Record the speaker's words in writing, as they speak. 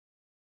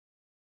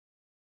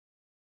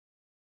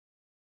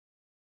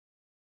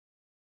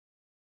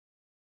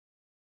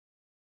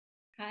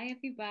Hi,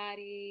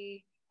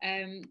 everybody.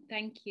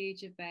 Thank you,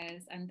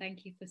 Jabez, and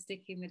thank you for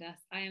sticking with us.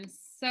 I am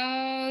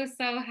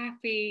so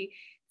happy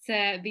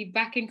to be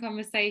back in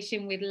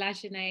conversation with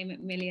LaJuné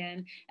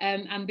McMillian.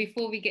 And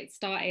before we get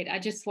started, I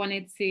just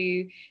wanted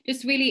to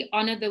just really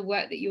honor the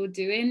work that you're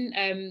doing.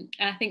 And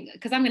I think,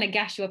 because I'm going to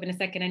gash you up in a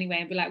second anyway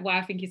and be like, wow,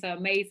 I think you're so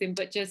amazing.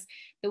 But just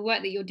the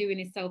work that you're doing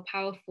is so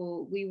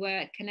powerful. We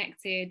were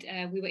connected,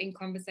 we were in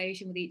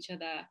conversation with each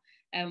other.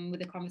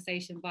 With a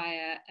conversation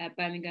via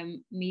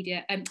Birmingham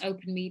Media and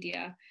Open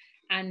Media,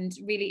 and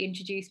really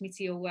introduced me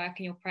to your work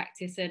and your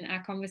practice. And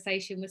our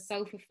conversation was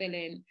so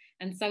fulfilling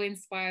and so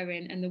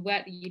inspiring. And the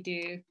work that you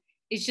do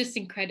is just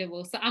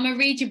incredible. So I'm gonna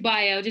read your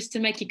bio just to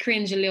make you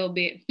cringe a little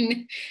bit.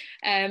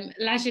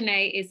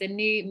 LaJuné is a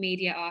new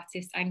media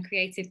artist and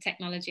creative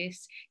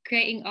technologist,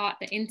 creating art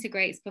that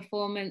integrates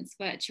performance,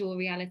 virtual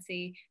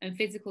reality, and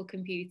physical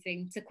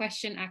computing to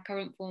question our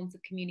current forms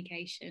of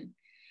communication.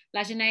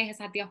 LaJuné has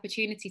had the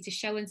opportunity to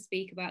show and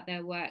speak about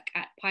their work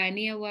at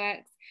Pioneer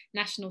Works,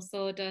 National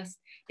Sawdust,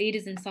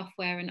 Leaders in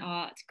Software and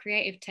Art,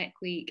 Creative Tech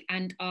Week,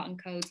 and Art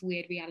and Code's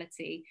Weird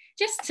Reality,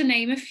 just to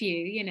name a few,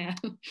 you know.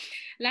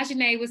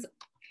 LaJuné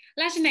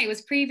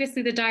was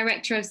previously the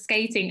director of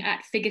skating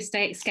at Figure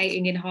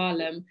Skating in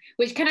Harlem,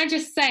 which, can I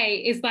just say,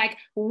 is like,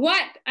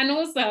 what? And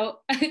also,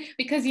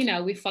 because, you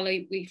know, we follow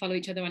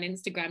each other on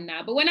Instagram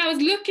now, but when I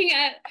was looking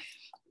at,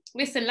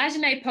 listen,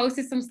 LaJuné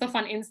posted some stuff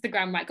on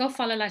Instagram, right? Go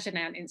follow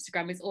LaJuné on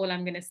Instagram is all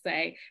I'm going to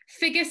say.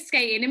 Figure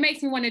skating, it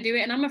makes me want to do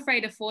it, and I'm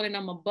afraid of falling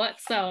on my butt.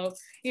 So,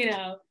 you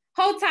know,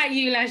 hold tight,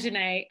 you,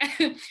 LaJuné.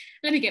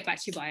 Let me get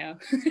back to your bio.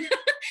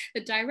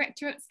 The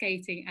director of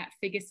skating at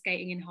Figure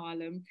Skating in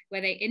Harlem,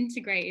 where they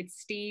integrated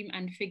STEAM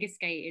and figure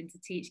skating to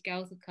teach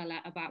girls of colour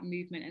about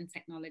movement and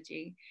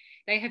technology.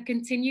 They have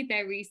continued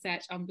their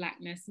research on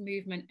Blackness,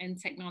 movement and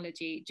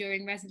technology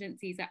during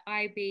residencies at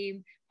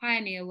IBEAM,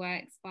 Pioneer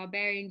Works,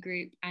 Barbarian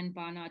Group, and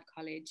Barnard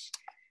College.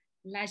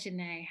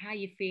 LaJuné, how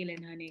you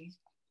feeling, honey?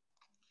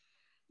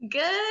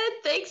 Good.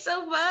 Thanks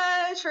so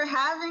much for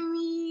having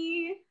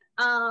me.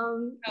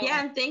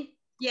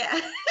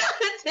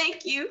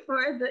 Thank you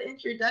for the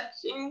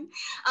introduction.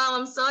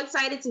 I'm so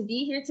excited to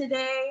be here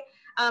today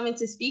and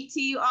to speak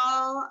to you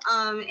all.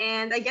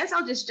 And I guess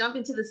I'll just jump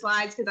into the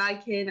slides because I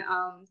can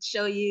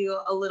show you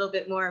a little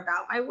bit more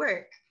about my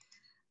work.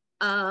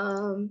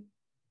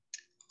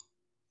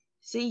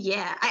 So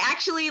yeah, I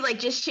actually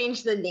just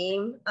changed the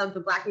name of the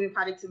Black Movement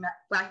Project to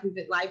Black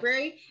Movement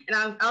Library,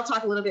 and I'll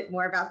talk a little bit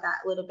more about that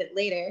a little bit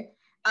later.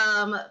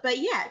 But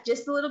yeah,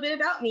 just a little bit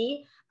about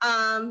me.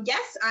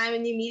 Yes, I'm a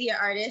new media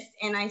artist,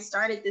 and I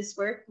started this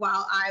work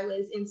while I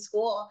was in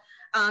school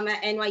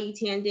at NYU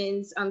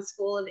Tandon's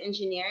School of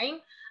Engineering.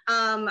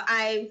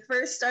 I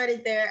first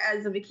started there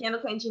as a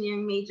mechanical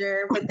engineering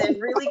major, but then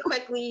really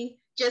quickly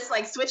just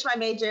switched my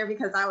major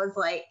because I was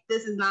like,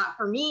 this is not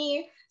for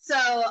me. So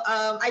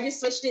I just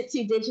switched it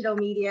to digital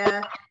media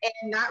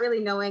and not really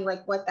knowing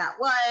what that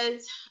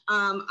was.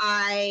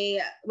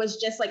 I was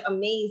just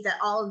amazed at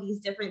all of these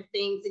different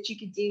things that you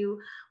could do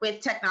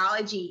with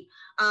technology,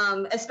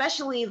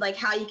 especially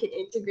how you could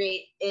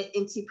integrate it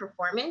into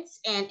performance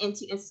and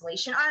into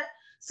installation art.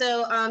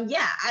 So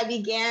yeah, I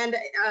began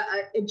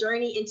a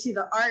journey into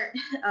the art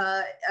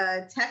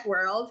tech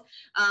world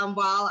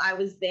while I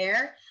was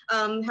there.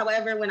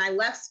 However, when I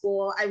left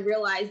school, I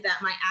realized that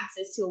my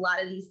access to a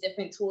lot of these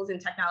different tools and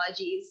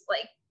technologies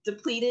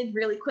depleted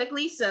really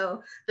quickly.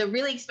 So the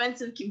really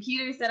expensive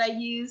computers that I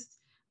used,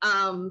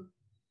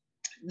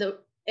 the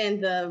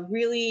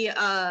really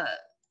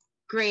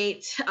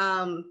great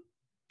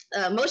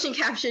motion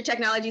capture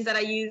technologies that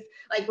I used,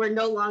 were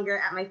no longer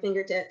at my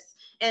fingertips.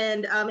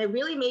 And it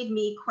really made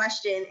me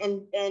question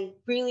and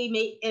really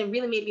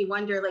made me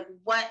wonder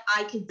what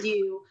I could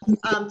do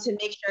to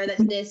make sure that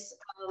this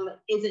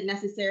isn't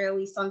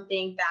necessarily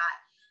something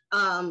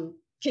that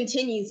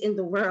continues in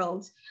the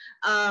world.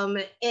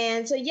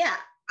 And so yeah,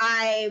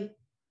 I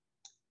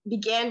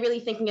began really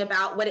thinking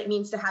about what it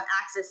means to have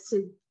access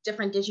to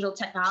different digital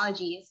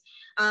technologies,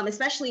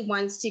 especially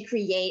ones to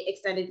create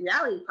extended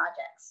reality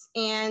projects.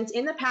 And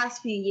in the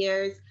past few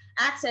years,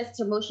 access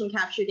to motion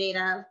capture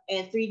data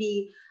and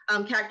 3D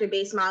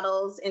character-based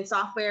models and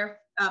software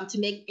to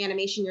make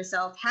animation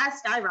yourself has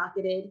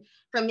skyrocketed,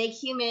 from Make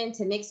Human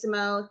to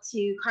Mixamo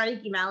to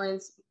Carnegie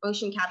Mellon's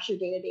motion capture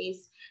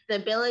database. The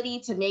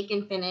ability to make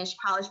and finish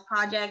polished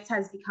projects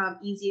has become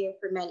easier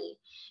for many.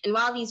 And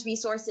while these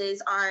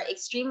resources are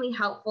extremely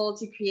helpful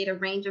to create a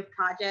range of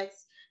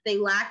projects, they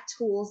lack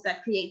tools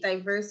that create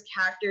diverse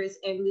characters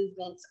and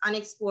movements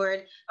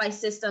unexplored by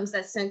systems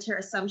that center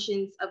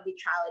assumptions of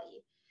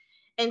neutrality.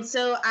 And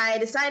so I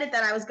decided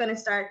that I was going to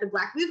start the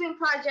Black Movement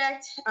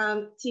Project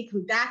to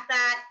combat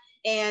that.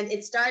 And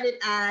it started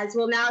as,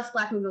 well, now it's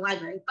Black Movement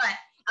Library,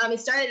 but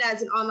it started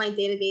as an online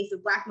database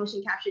of Black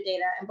motion capture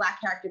data and Black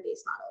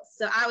character-based models.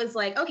 So I was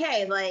like,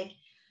 okay,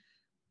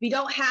 we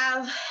don't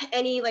have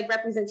any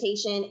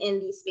representation in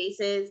these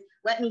spaces.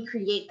 Let me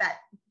create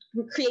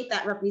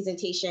that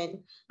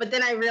representation. But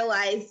then I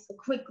realized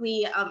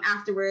quickly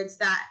afterwards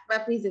that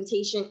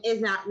representation is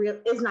not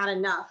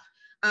enough.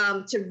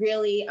 to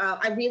really,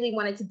 I really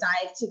wanted to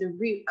dive to the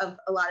root of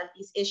a lot of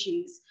these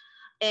issues.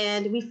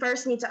 And we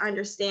first need to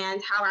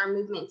understand how our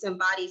movements and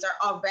bodies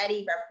are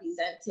already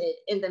represented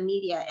in the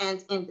media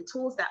and in the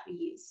tools that we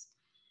use.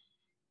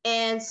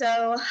 And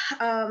so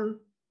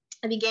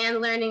I began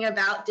learning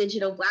about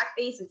digital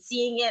blackface and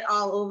seeing it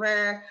all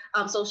over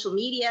social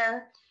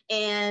media.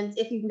 And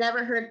if you've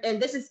never heard,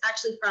 and this is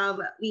actually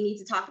from We Need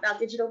to Talk About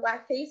Digital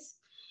Blackface,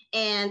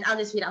 and I'll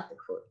just read out the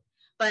quote.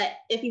 But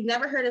if you've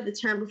never heard of the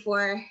term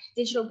before,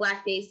 digital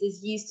blackface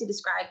is used to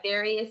describe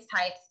various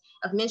types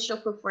of minstrel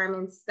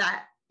performance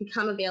that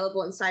become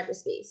available in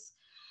cyberspace.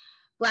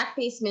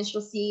 Blackface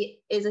minstrelsy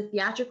is a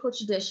theatrical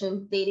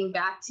tradition dating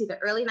back to the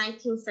early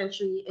 19th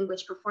century in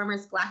which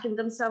performers blackened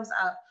themselves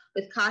up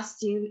with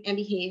costume and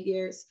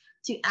behaviors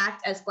to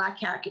act as Black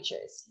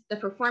caricatures. The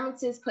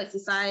performances put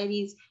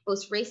society's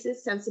most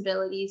racist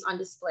sensibilities on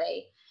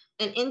display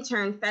and in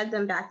turn fed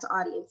them back to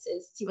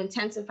audiences to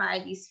intensify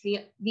these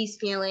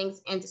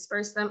feelings and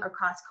disperse them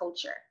across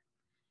culture.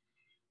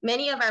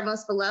 Many of our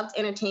most beloved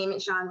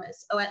entertainment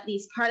genres owe at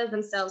least part of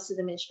themselves to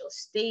the minstrel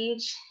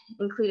stage,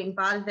 including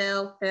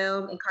vaudeville,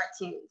 film, and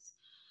cartoons.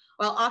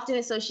 While often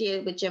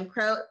associated with Jim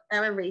Crow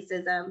era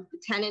racism, the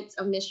tenets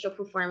of minstrel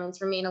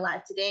performance remain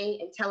alive today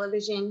in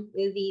television,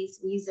 movies,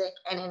 music,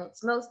 and in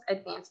its most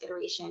advanced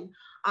iteration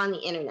on the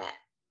internet.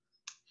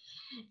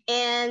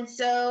 And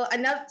so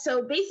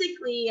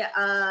basically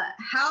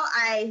how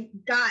I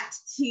got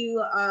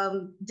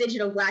to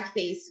digital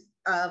blackface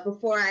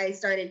before I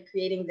started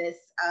creating this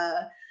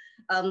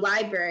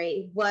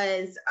library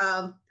was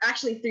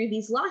actually through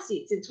these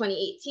lawsuits in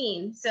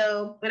 2018.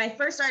 So when I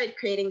first started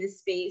creating this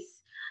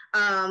space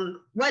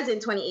was in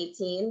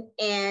 2018,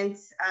 and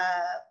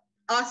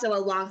also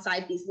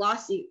alongside these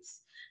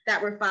lawsuits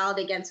that were filed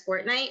against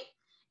Fortnite.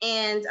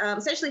 And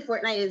essentially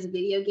Fortnite is a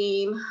video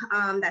game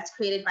that's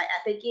created by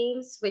Epic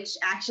Games, which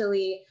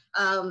actually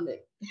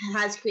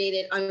has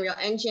created Unreal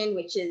Engine,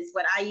 which is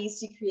what I use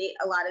to create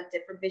a lot of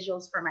different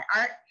visuals for my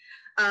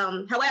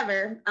art.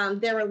 However,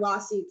 there were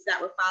lawsuits that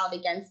were filed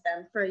against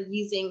them for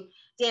using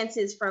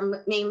dances from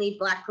mainly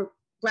Black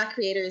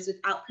creators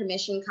without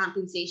permission,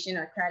 compensation,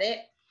 or credit.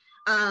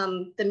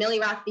 The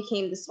Millie Rock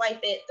became the Swipe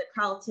It, the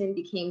Carlton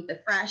became the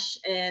Fresh,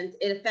 and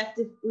it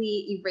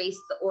effectively erased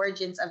the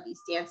origins of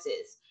these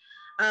dances.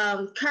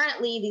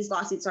 Currently, these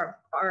lawsuits are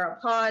on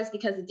pause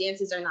because the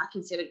dances are not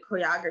considered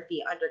choreography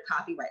under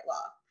copyright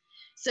law.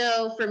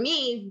 So for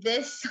me,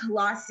 this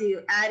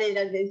lawsuit added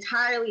an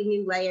entirely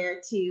new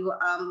layer to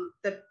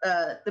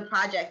the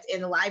project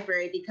in the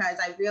library, because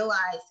I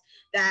realized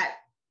that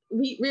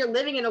we are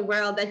living in a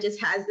world that just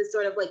has this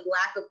sort of like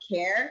lack of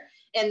care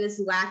and this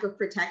lack of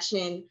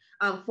protection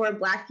for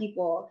Black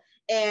people.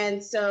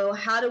 And so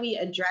how do we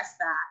address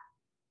that?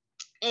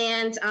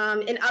 And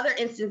in other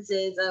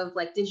instances of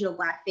like digital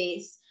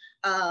blackface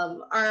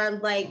are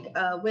like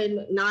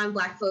when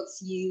non-Black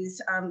folks use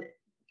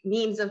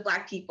memes of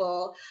Black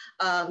people,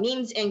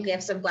 memes and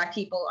GIFs of Black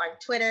people on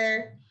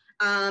Twitter,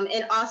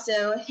 and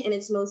also in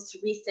its most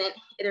recent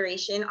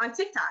iteration on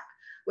TikTok,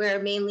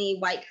 where mainly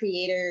white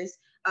creators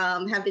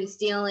have been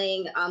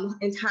stealing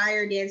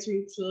entire dance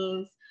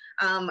routines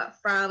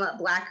from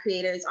Black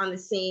creators on the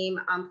same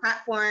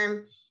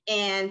platform.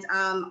 And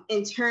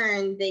in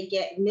turn, they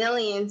get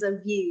millions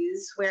of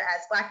views,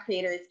 whereas Black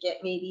creators get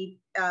maybe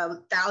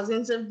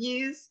thousands of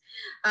views.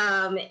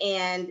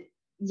 And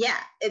yeah,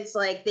 it's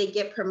like they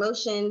get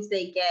promotions,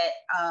 they get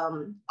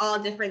all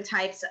different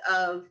types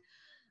of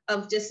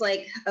just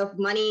like of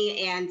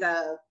money and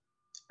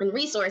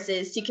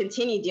resources to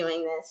continue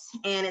doing this.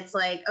 And it's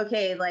like,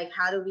 okay, like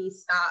how do we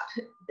stop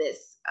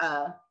this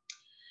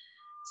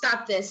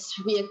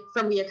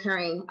from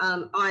reoccurring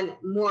on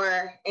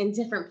more and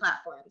different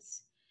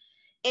platforms?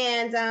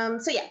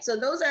 And so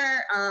those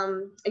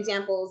are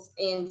examples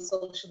in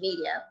social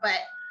media. But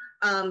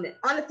on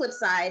the flip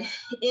side,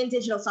 in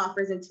digital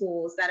softwares and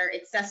tools that are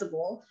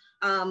accessible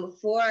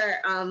for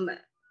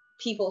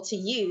people to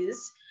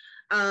use,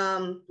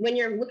 when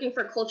you're looking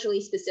for culturally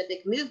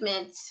specific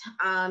movements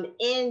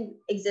in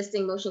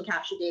existing motion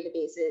capture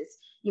databases,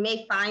 you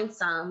may find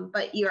some,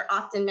 but you're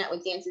often met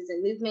with dances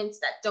and movements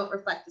that don't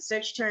reflect the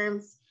search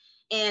terms.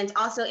 And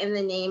also, in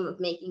the name of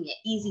making it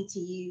easy to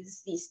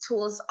use, these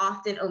tools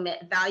often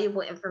omit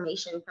valuable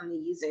information from the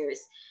users,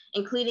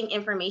 including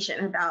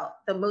information about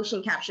the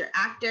motion capture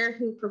actor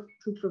who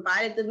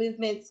provided the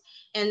movements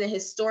and the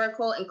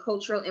historical and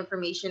cultural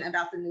information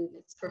about the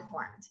movements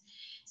performed.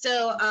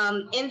 So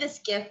in this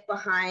GIF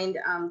behind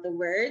the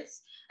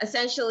words,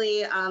 essentially,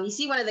 you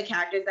see one of the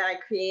characters that I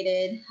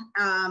created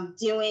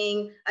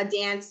doing a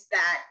dance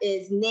that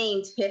is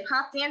named hip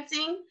hop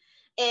dancing.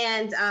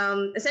 And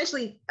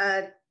essentially,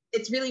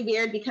 it's really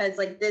weird because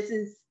like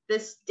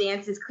this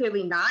dance is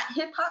clearly not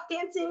hip hop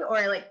dancing,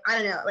 or like, I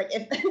don't know, like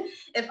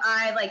if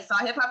I like saw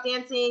hip hop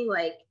dancing,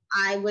 like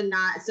I would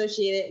not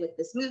associate it with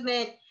this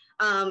movement.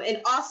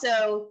 And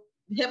also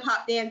hip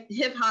hop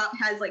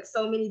has like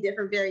so many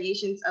different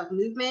variations of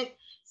movement.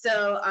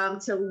 So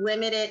to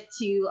limit it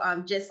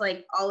to just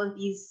like all of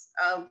these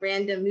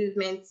random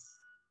movements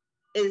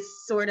is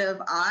sort of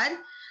odd.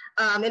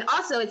 And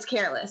also it's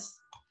careless.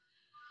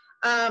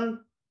 And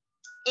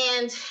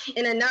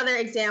in another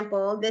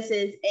example, this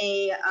is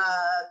a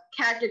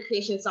character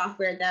creation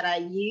software that I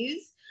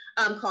use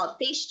called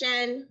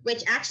FaceGen,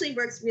 which actually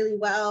works really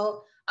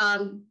well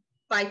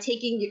by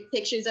taking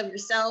pictures of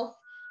yourself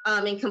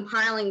and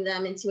compiling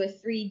them into a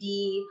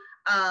 3D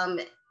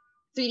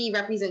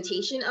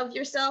representation of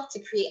yourself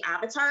to create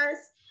avatars.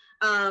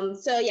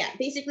 So yeah,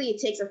 basically it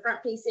takes a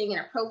front-facing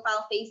and a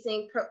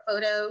profile-facing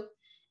photo,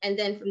 and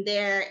then from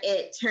there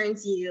it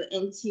turns you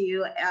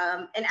into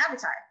an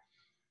avatar.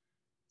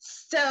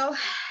 So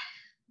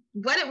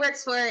what it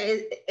works for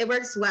is it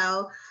works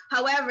well.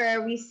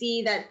 However, we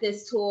see that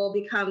this tool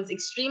becomes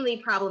extremely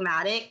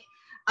problematic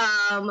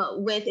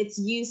with its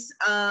use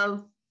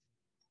of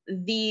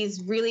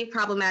these really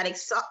problematic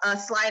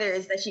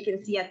sliders that you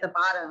can see at the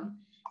bottom.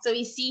 So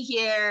we see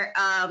here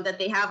that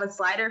they have a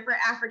slider for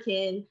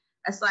African,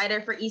 a slider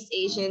for East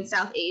Asian,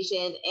 South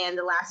Asian, and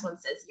the last one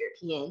says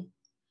European.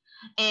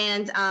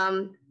 And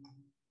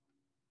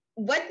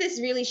what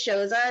this really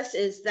shows us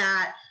is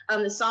that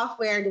the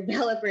software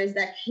developers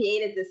that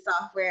created this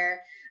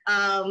software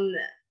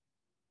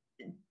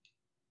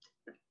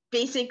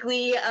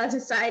basically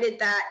decided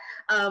that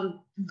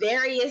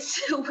various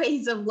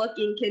ways of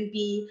looking can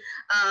be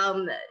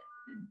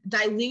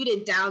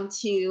diluted down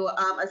to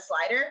a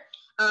slider.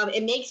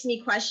 It makes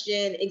me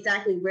question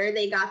exactly where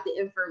they got the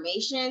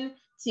information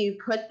to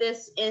put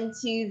this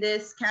into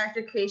this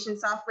character creation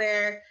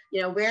software.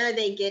 You know, where are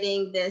they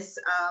getting this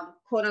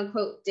quote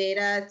unquote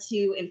data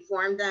to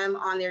inform them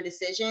on their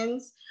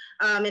decisions?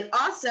 And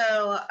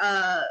also,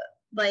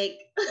 like,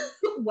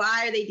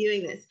 why are they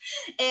doing this?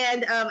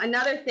 And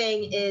another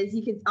thing is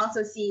you can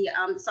also see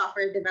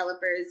software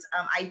developers'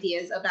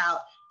 ideas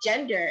about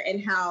gender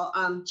and how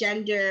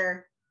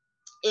gender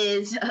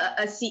is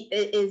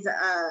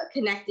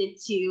connected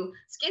to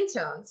skin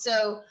tone.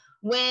 So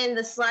when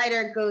the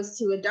slider goes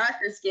to a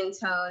darker skin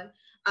tone,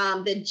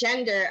 the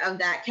gender of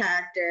that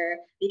character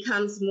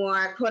becomes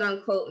more quote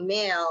unquote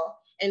male.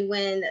 And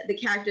when the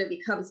character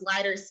becomes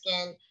lighter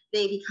skin,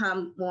 they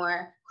become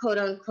more quote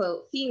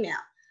unquote female.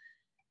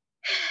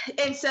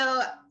 And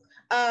so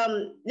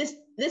this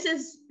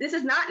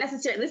doesn't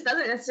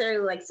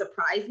necessarily like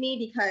surprise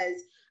me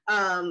because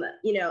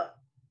you know,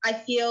 I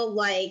feel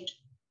like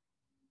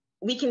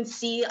we can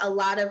see a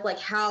lot of like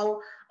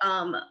how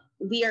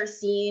we are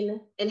seen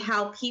and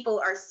how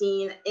people are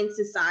seen in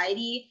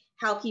society,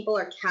 how people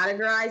are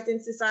categorized in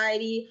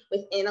society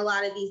within a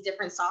lot of these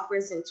different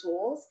softwares and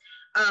tools.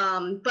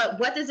 But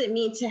what does it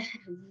mean to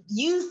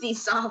use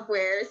these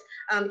softwares?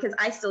 Because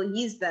I still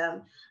use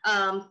them,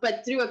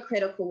 but through a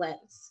critical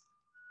lens.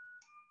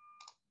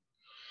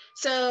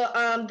 So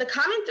the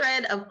common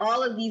thread of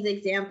all of these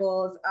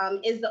examples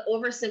is the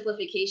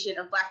oversimplification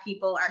of Black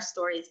people, our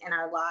stories, and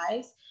our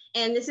lives.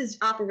 And this is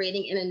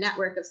operating in a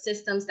network of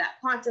systems that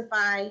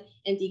quantify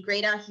and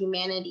degrade our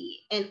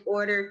humanity in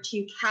order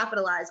to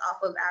capitalize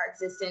off of our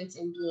existence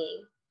and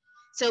being.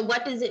 So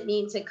what does it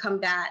mean to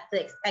combat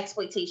the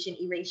exploitation,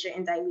 erasure,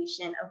 and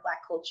dilution of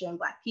Black culture and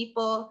Black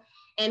people?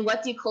 And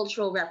what do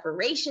cultural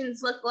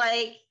reparations look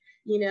like?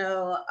 You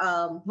know,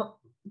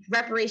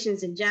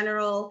 reparations in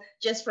general,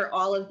 just for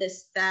all of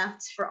this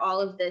theft, for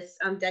all of this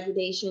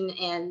degradation,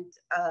 and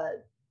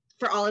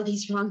for all of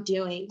these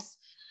wrongdoings.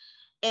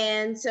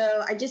 And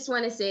so I just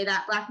want to say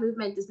that Black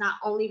movement does not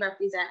only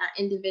represent our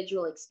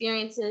individual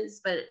experiences,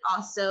 but it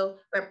also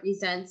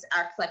represents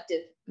our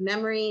collective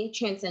memory,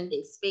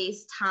 transcending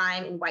space,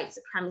 time, and white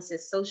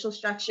supremacist social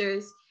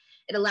structures.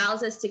 It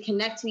allows us to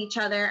connect to each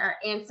other, our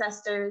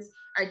ancestors,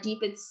 our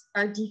deepest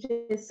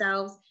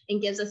selves,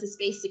 and gives us a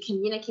space to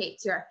communicate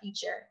to our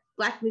future.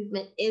 Black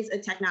movement is a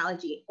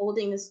technology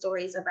holding the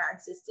stories of our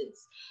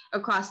existence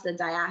across the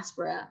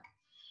diaspora.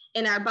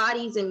 And our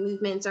bodies and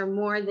movements are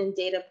more than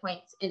data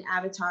points and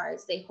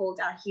avatars. They hold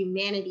our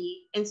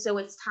humanity. And so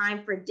it's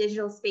time for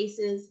digital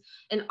spaces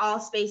and all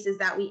spaces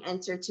that we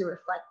enter to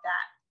reflect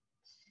that.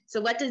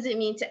 So what does it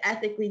mean to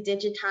ethically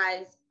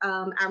digitize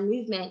our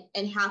movement,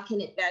 and how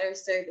can it better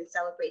serve and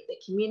celebrate the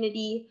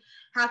community?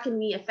 How can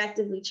we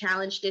effectively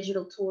challenge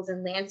digital tools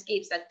and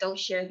landscapes that don't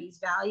share these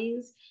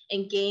values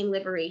and gain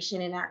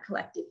liberation in our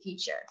collective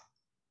future?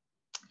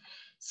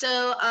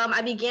 So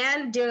I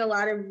began doing a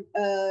lot of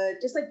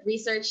just like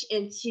research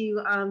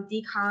into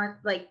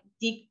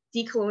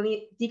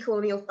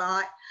decolonial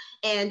thought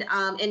and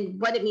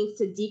what it means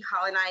to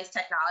decolonize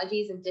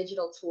technologies and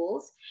digital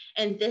tools.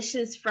 And this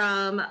is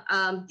from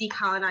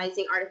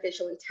Decolonizing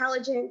Artificial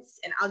Intelligence.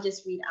 And I'll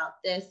just read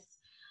out this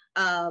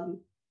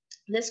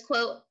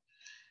quote: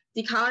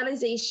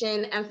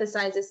 "Decolonization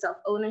emphasizes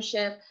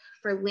self-ownership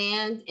for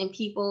land and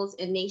peoples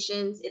and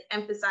nations. It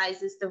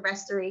emphasizes the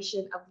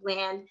restoration of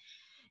land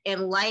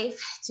and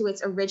life to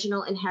its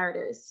original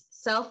inheritors.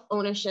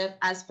 Self-ownership,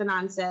 as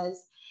Fanon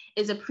says,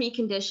 is a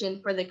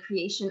precondition for the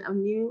creation of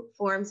new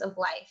forms of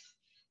life.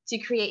 To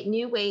create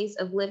new ways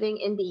of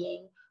living and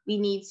being, we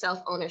need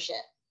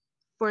self-ownership.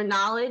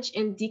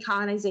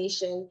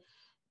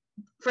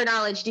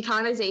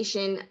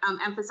 Decolonization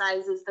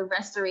emphasizes the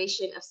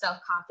restoration of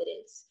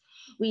self-confidence.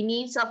 We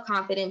need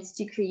self-confidence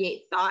to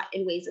create thought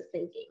and ways of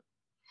thinking.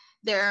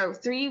 There are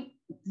 3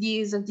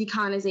 views of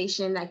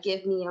decolonization that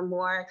give me a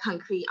more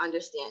concrete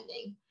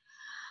understanding.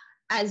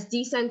 As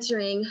the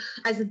decentering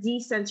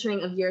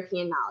of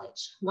European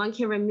knowledge. One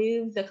can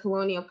remove the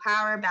colonial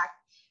power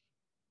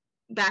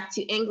back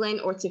to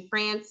England or to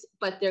France,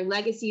 but their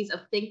legacies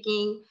of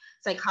thinking,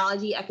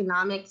 psychology,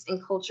 economics,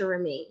 and culture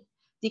remain.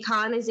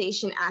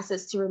 Decolonization asks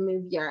us to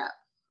remove Europe,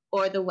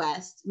 or the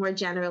West, more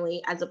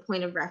generally, as a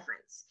point of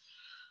reference.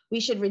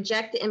 We should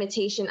reject the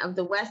imitation of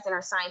the West in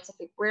our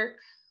scientific work.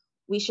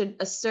 We should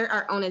assert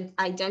our own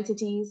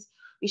identities.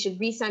 We should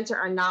recenter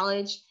our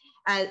knowledge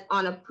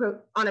on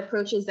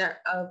approaches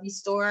that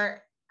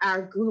restore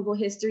our global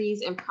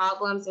histories and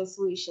problems and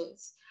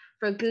solutions.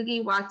 For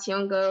Ngugi wa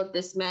Thiong'o,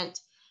 this meant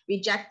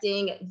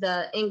rejecting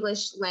the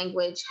English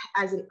language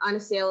as an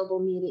unassailable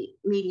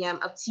medium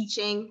of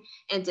teaching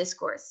and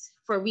discourse.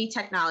 For we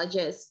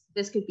technologists,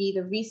 this could be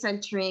the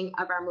recentering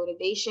of our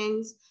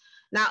motivations,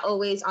 not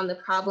always on the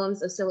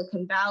problems of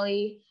Silicon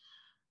Valley,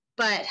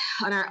 but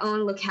on our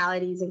own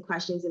localities and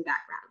questions and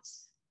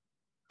backgrounds.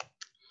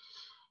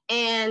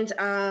 And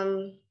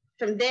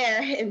from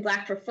there, in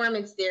Black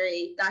performance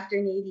theory, Dr.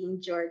 Nadine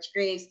George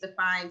Graves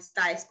defines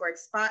diasporic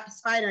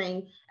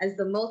spidering as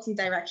the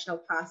multi-directional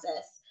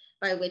process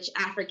by which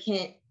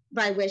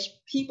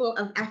people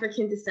of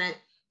African descent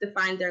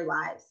define their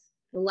lives,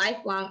 the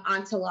lifelong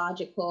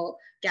ontological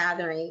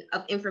gathering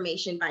of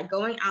information by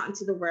going out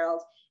into the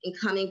world and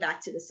coming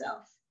back to the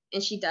self.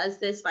 And she does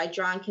this by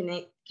drawing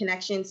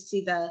connections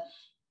to the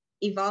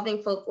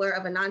evolving folklore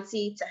of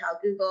Anansi, to how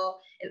Google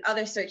and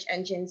other search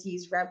engines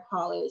use web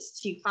crawlers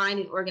to find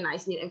and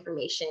organize new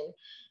information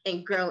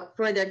and grow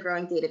for their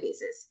growing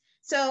databases.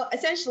 So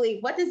essentially,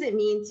 what does it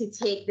mean to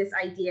take this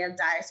idea of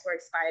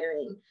diasporic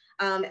spidering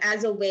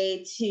as a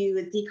way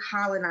to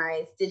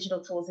decolonize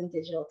digital tools and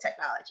digital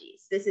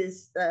technologies? This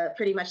is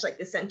pretty much like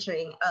the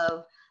centering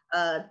of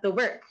the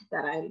work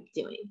that I'm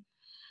doing.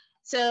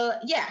 So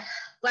yeah,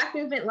 Black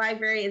Movement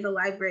Library is a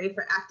library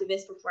for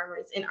activists,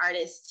 performers, and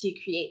artists to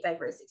create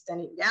diverse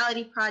extended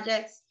reality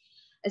projects,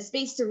 a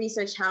space to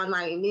research how and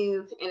why we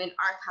move, and an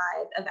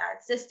archive of our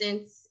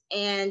existence.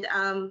 And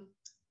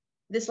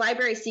this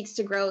library seeks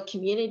to grow a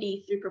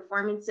community through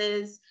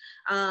performances,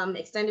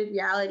 extended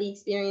reality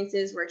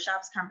experiences,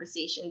 workshops,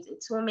 conversations, and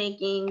tool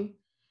making.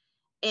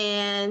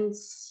 And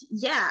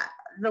yeah,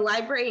 the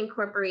library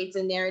incorporates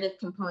a narrative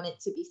component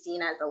to be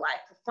seen as a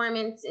live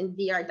performance in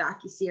VR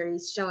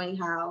docuseries showing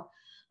how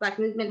Black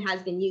movement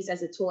has been used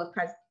as a tool of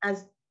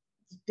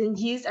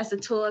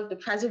the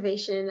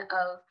preservation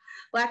of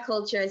Black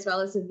culture, as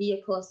well as a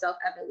vehicle of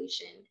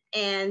self-evolution.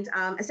 And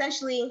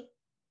essentially,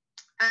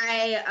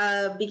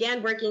 I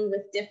began working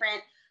with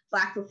different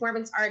Black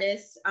performance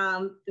artists.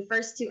 The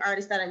first 2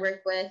 artists that I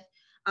worked with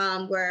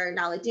were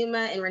Nala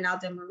Duma and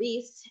Ronaldo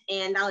Maurice.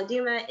 And Nala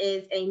Duma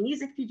is a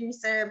music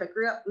producer, but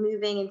grew up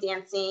moving and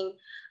dancing.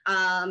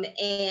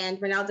 And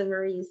Ronaldo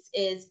Maurice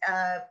is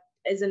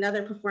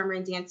another performer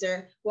and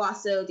dancer who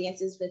also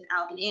dances with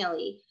Alvin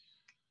Ailey.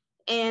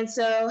 And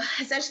so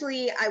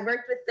essentially I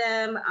worked with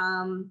them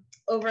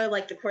over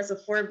like the course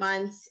of 4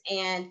 months,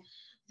 and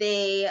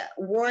they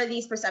wore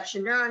these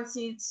perception neuron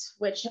suits,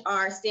 which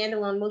are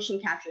standalone motion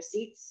capture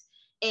suits.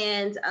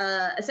 And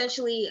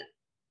essentially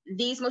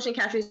these motion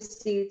capture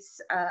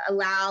suits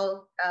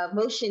allow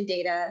motion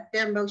data,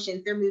 their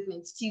motions, their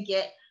movements to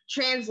get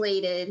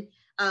translated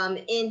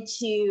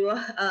into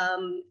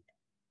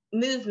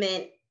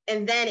movement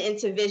and then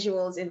into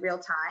visuals in real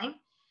time.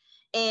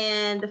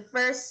 And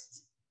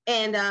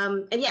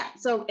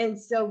so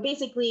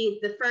basically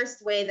the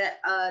first way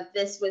that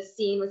this was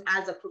seen was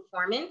as a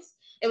performance.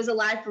 It was a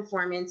live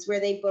performance where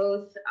they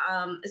both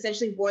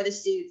essentially wore the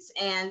suits,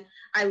 and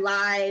I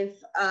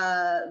live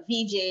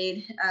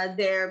VJ'd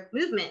their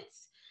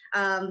movements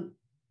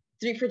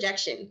through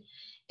projection.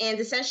 And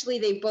essentially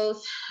they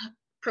both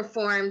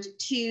performed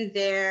to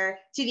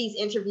these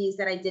interviews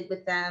that I did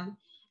with them.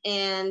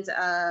 And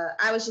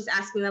I was just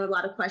asking them a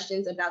lot of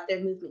questions about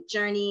their movement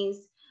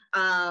journeys.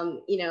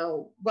 What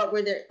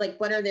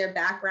are their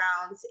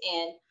backgrounds,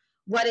 and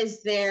what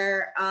is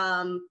their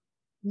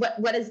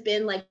what has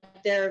been like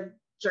their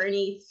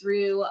journey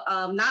through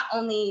not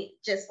only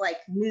just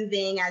like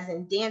moving as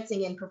in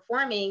dancing and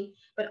performing,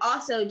 but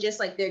also just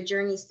like their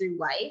journeys through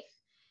life.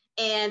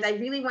 And I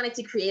really wanted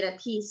to create a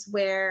piece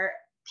where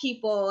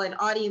people and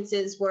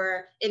audiences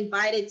were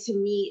invited to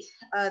meet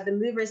the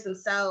movers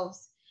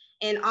themselves.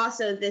 And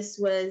also this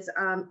was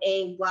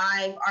a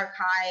live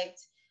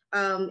archived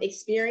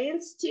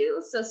experience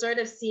too. So sort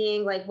of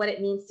seeing like what it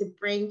means to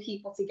bring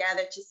people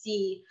together to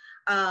see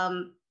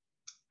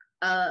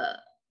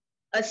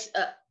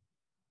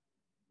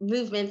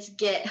movements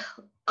get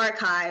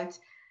archived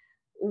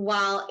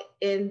while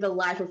in the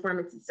live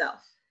performance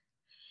itself.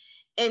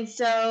 And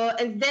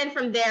then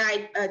from there,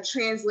 I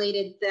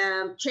translated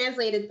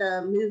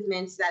the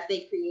movements that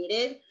they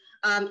created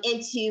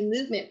into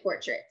movement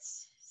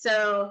portraits.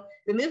 So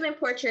the movement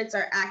portraits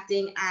are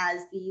acting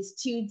as these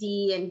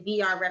 2D and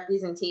VR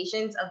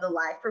representations of the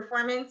live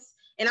performance.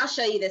 And I'll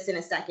show you this in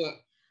a second.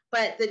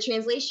 but the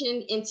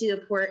translation into a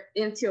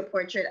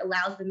portrait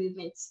allows the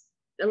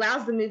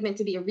movement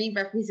to be a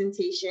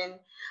re-representation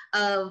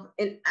of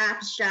an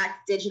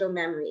abstract digital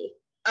memory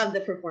of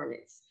the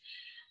performance.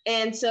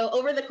 And so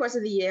over the course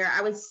of the year,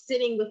 I was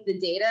sitting with the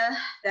data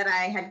that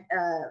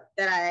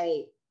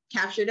I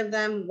captured of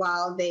them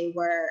while they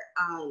were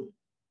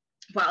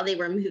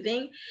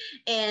moving.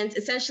 And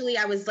essentially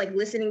I was like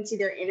listening to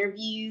their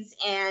interviews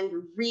and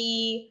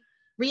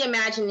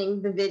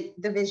reimagining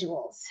the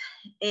visuals.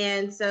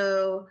 And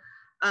so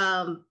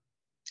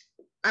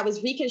I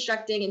was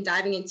reconstructing and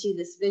diving into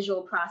this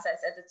visual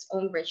process as its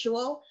own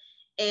ritual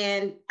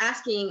and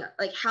asking,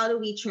 like, how do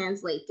we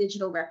translate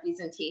digital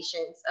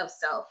representations of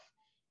self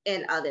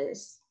and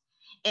others?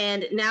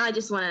 And now I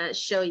just want to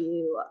show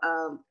you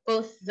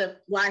both the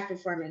live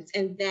performance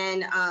and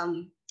then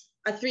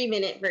a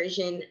 3-minute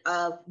version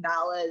of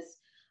MAIA's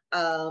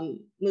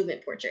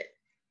movement portrait.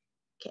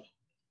 Okay.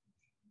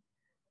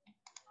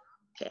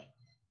 Okay.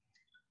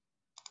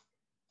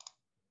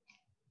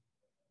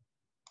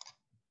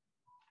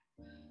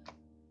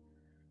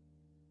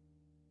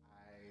 I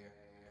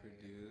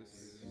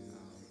produce,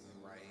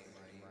 write,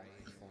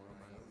 perform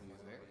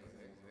music,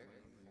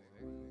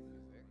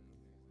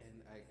 and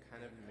I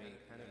kind of make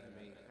a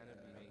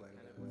blend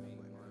of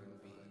R&B,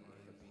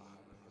 hip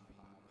hop,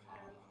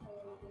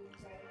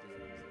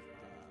 music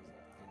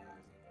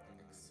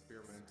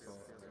through an experimental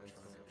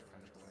electronic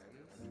kind of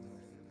lens.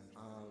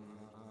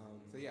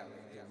 So yeah,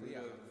 like the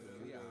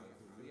root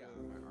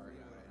of my art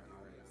that I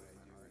do is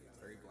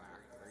very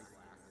black, very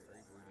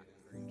rooted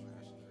in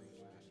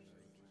traditional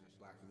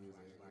black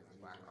music,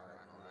 black art,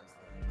 all that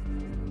stuff.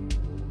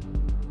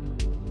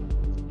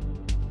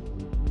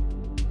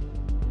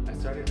 I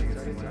started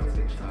dancing when I was a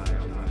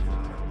child. My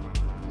mom,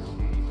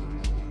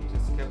 she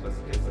just kept us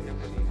dancing.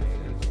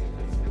 She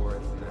made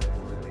sports and I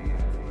really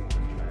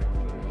track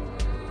football.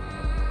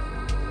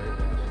 Very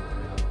passionate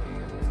about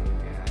being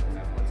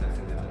and once I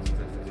said that I was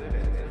good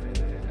at it,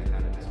 I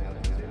kind of just fell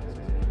into it.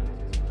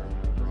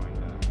 Growing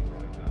up,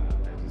 I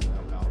just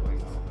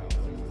always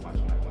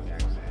watching Michael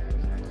Jackson.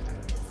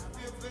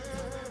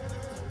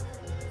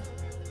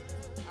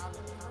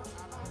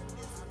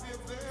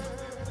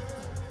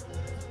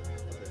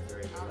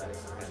 Very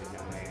blessed as a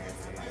young man and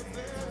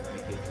we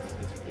get to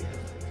this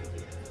together.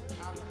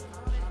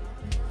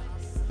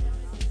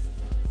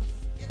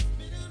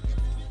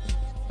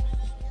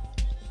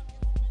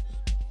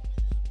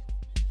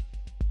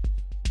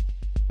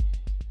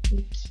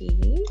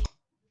 Okay.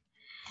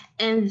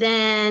 And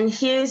then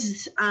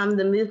here's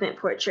the movement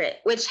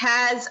portrait, which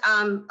has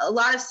a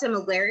lot of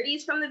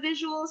similarities from the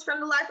visuals from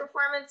the live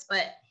performance,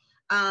 but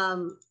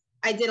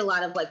I did a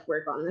lot of like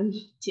work on them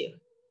too.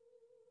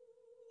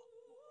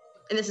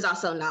 And this is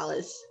also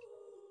Nala's.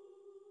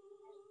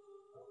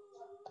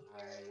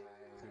 I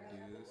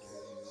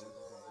produce,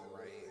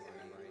 write,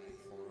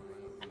 perform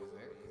music.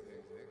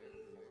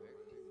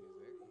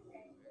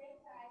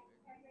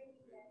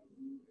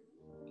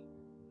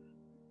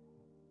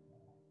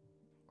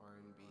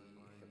 R&B,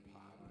 hip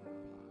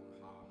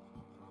hop,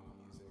 pop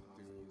music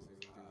through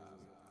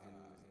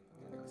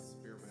an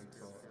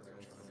experimental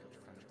electronic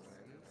kind of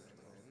lens.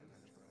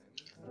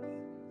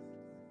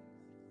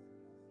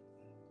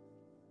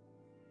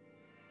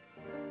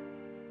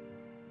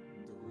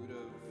 The root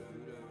of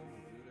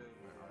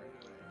my art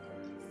that I do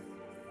is very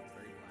black,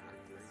 very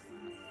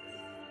traditional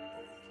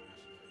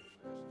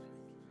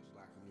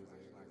black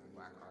music,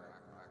 black art.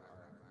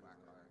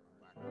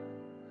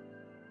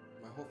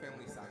 My whole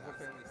family side. I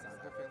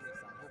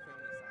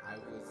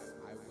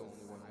was the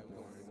only one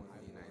born in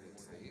the United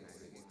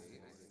States.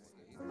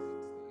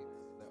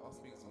 They all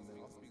speak Zulu.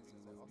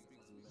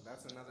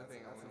 That's another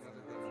thing. I think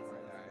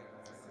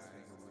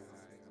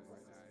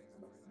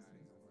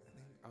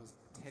I was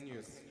 10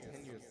 years.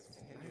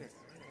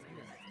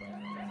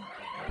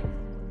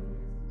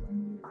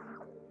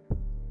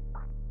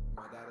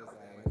 My dad is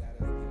like,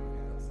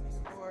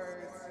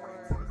 sports,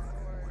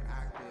 more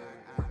active.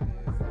 I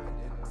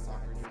did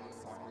soccer during the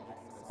soccer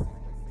because it seemed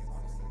like it made a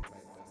lot of sense. I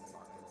had done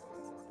soccer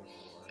before,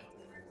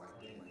 I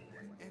liked it.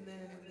 And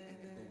then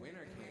the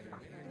winter came.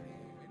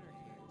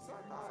 So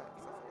I thought,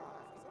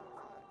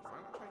 why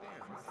not try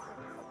dance?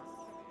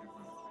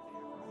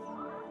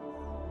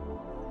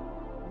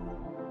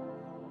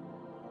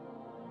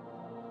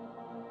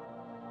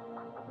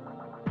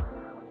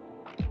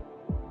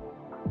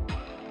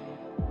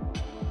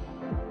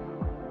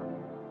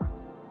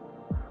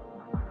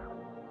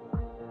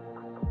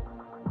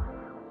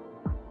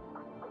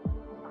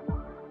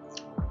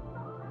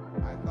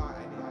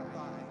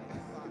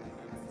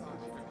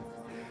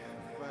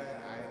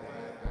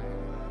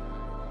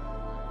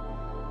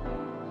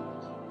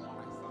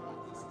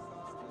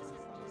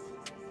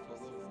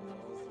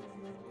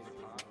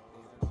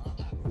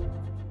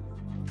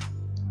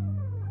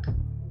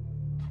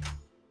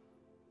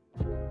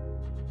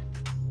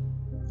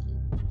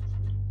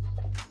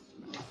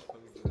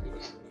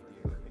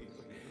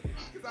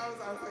 I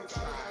was like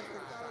shy.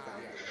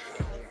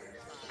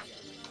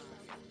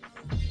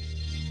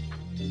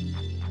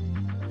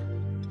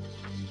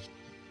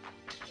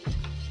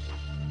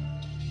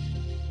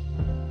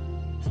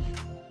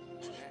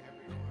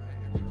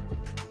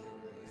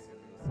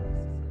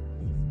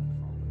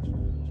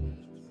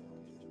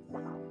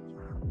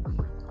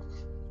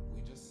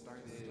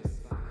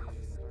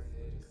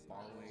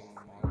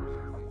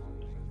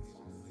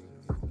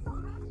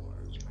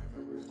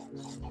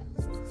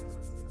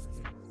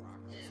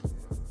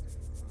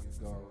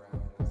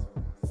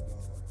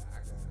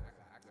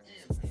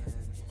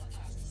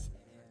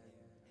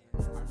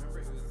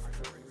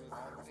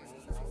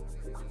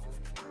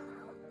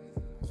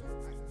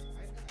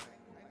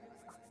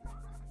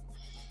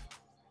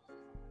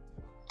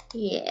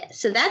 Yeah,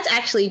 so that's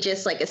actually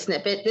just like a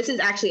snippet. This is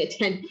actually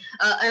an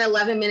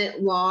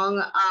 11-minute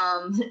long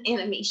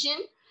animation.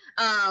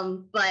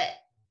 But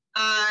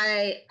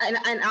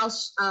I'll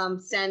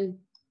send,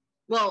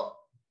 well,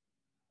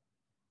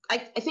 I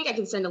think I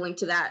can send a link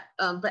to that,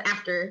 but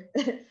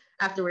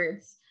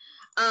afterwards.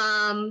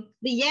 But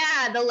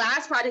yeah, the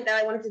last project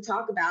that I wanted to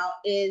talk about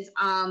is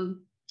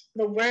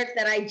the work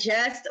that I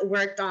just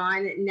worked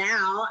on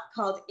now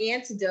called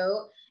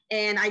Antidote.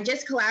 And I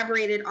just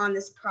collaborated on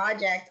this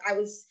project.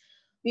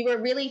 We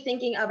were really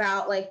thinking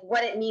about like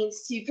what it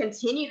means to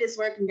continue this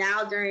work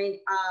now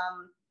during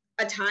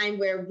a time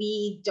where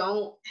we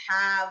don't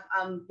have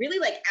really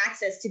like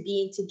access to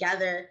being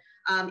together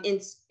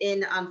in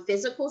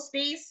physical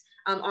space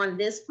on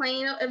this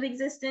plane of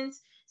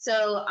existence.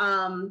 So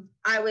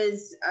I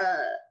was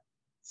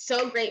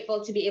so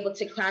grateful to be able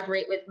to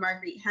collaborate with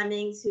Marguerite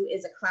Hemmings, who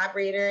is a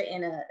collaborator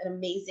and an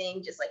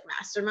amazing just like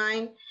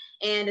mastermind.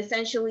 And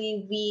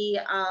essentially we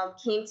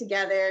came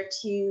together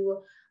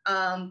to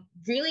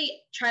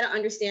really try to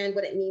understand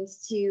what it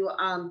means to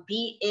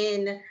be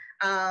in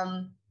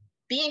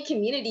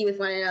community with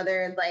one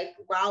another, like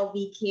while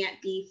we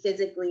can't be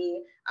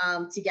physically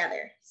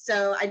together.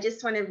 So I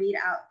just want to read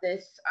out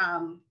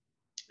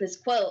this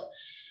quote.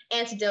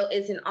 Antidote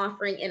is an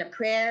offering and a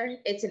prayer.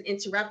 It's an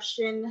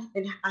interruption,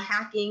 a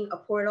hacking, a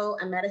portal,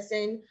 a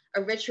medicine,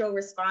 a ritual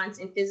response,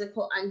 and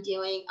physical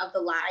undoing of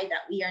the lie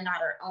that we are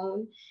not our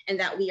own and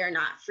that we are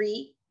not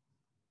free.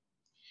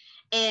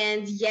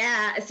 And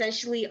yeah,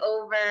 essentially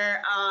over,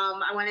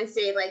 I want to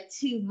say like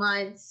 2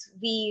 months,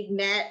 we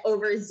met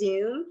over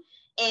Zoom,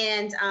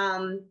 and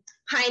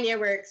Pioneer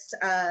Works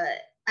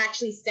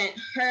actually sent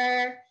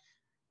her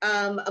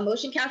a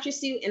motion capture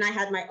suit, and I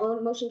had my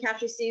own motion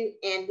capture suit,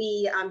 and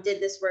we did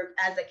this work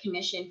as a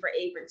commission for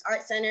Abrams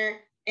Art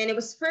Center. And it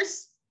was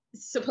first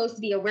supposed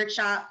to be a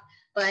workshop,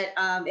 but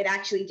it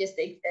actually just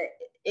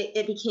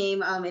it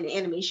became an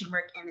animation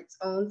work in its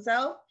own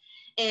self.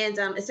 And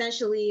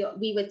essentially,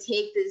 we would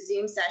take the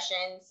Zoom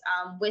sessions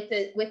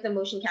with the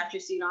motion capture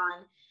suit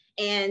on,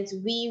 and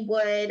we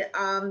would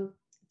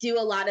do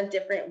a lot of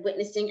different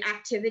witnessing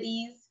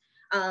activities.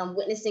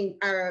 Witnessing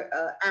our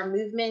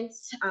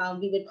movements.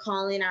 We would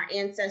call in our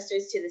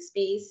ancestors to the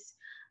space,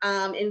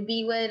 and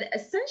we would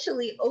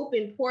essentially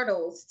open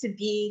portals to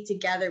be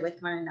together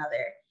with one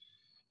another.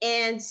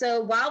 And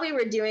so while we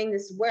were doing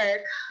this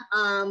work,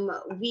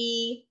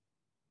 we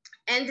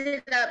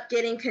ended up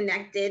getting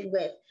connected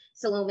with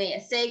Salome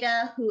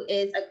Asega, who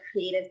is a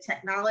creative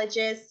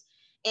technologist,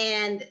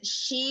 and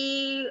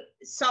she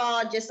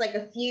saw just like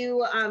a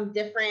few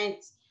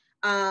different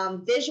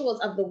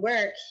visuals of the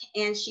work,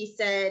 and she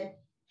said,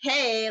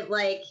 hey,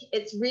 like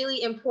it's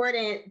really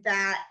important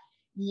that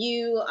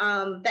you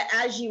that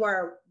as you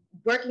are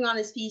working on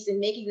this piece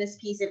and making this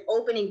piece and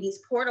opening these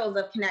portals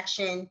of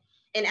connection,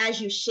 and as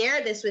you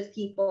share this with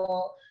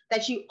people,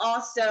 that you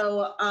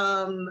also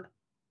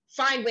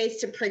find ways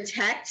to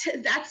protect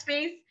that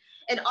space,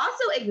 and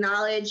also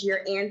acknowledge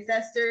your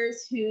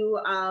ancestors who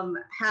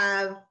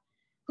are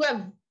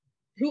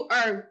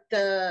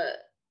the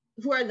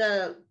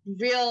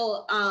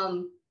real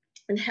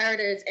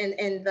inheritors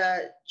and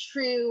the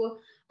true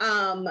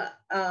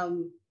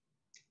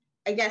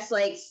I guess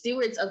like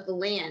stewards of the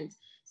land.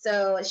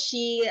 So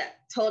she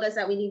told us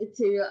that we needed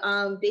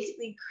to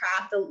basically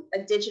craft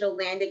a digital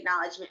land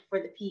acknowledgement for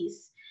the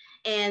piece.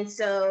 And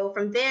so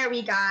from there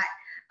we got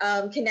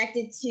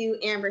connected to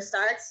Amber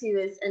Starks, who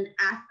is an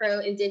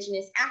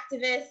Afro-Indigenous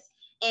activist.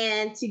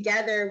 And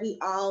together we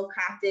all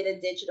crafted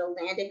a digital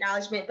land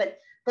acknowledgement, but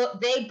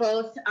they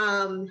both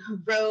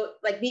wrote,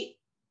 like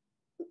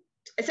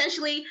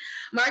essentially,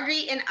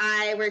 Marguerite and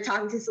I were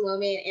talking to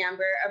Salome and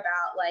Amber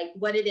about like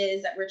what it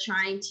is that we're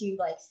trying to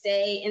like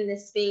say in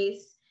this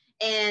space.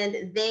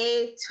 And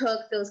they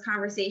took those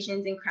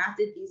conversations and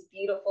crafted these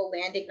beautiful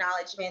land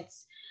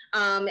acknowledgements.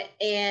 And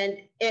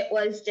it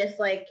was just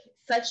like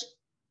such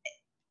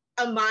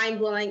a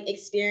mind-blowing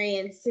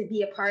experience to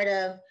be a part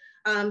of,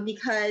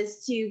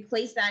 because to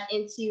place that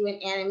into an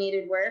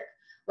animated work,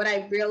 what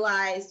I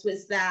realized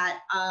was that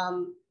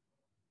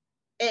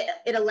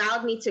it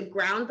allowed me to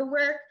ground the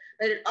work,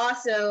 but it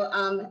also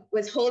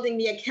was holding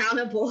me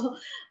accountable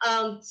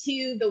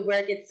to the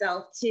work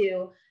itself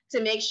too,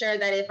 to make sure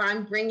that if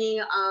I'm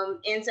bringing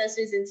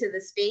ancestors into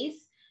the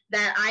space,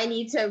 that I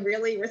need to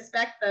really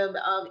respect them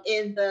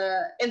in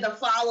the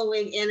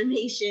following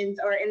animations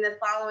or in the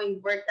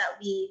following work that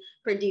we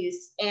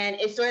produce. And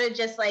it sort of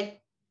just like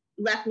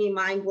left me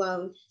mind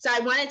blown. So I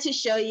wanted to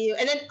show you,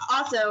 and then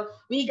also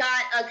we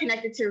got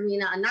connected to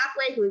Rena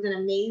Anakwe, who is an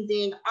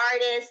amazing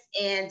artist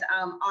and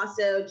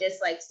also just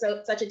like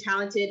such a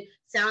talented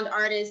sound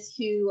artist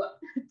who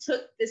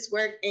took this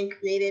work and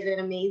created an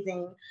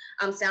amazing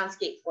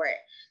soundscape for it.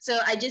 So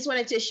I just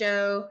wanted to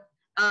show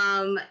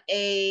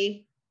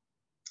I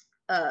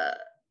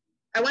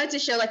wanted to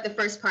show like the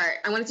first part.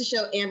 I wanted to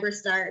show Amber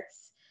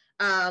Stark's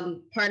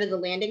part of the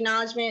land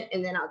acknowledgement,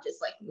 and then I'll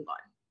just like move on.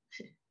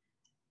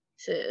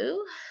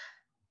 So,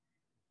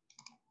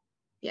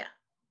 yeah.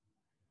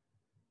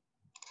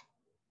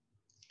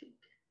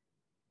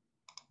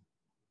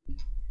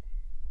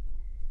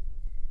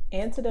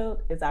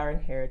 Antidote is our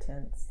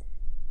inheritance.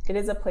 It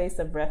is a place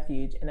of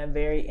refuge in a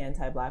very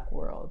anti-Black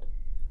world.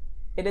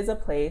 It is a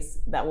place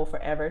that will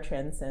forever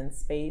transcend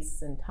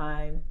space and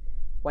time,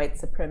 white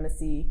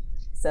supremacy,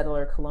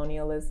 settler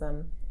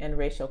colonialism, and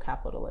racial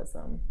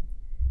capitalism.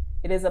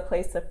 It is a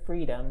place of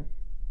freedom,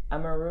 a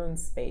maroon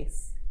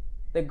space,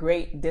 the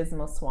great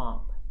dismal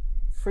swamp,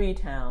 free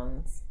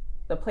towns,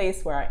 the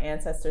place where our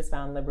ancestors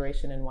found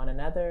liberation in one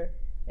another,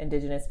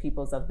 indigenous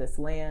peoples of this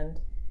land,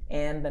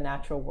 and the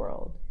natural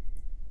world.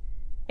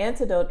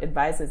 Antidote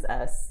advises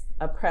us,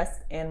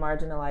 oppressed and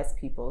marginalized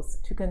peoples,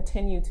 to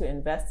continue to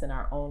invest in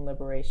our own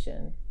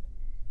liberation.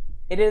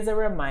 It is a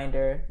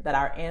reminder that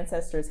our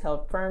ancestors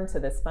held firm to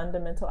this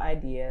fundamental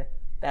idea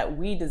that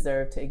we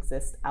deserve to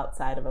exist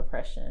outside of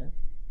oppression.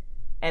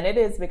 And it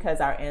is because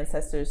our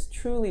ancestors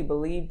truly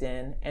believed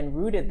in and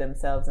rooted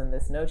themselves in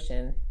this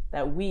notion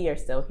that we are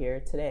still here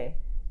today.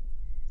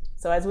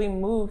 So as we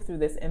move through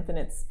this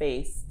infinite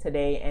space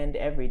today and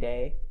every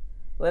day,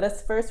 let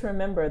us first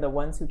remember the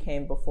ones who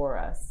came before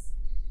us.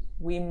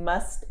 We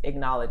must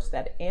acknowledge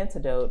that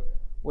Antidote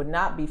would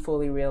not be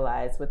fully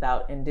realized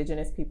without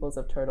indigenous peoples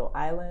of Turtle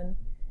Island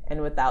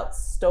and without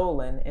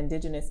stolen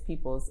indigenous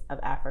peoples of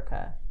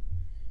Africa.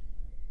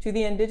 To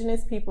the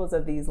indigenous peoples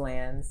of these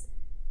lands,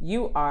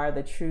 you are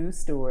the true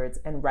stewards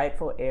and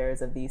rightful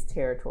heirs of these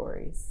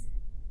territories.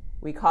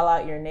 We call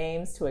out your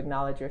names to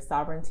acknowledge your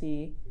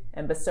sovereignty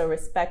and bestow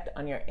respect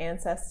on your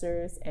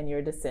ancestors and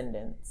your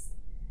descendants.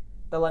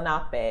 The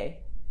Lenape,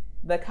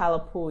 the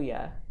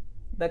Kalapuya,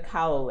 the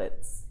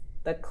Cowlitz,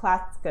 the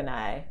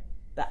Klatskanai,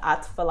 the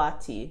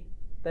Atfalati,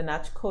 the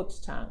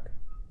Nachkochtank,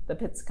 the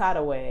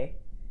Pitskataway,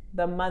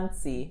 the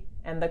Munsee,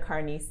 and the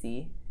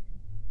Carnisi.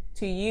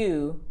 To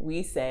you,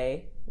 we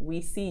say, we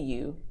see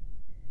you.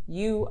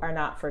 You are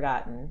not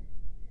forgotten.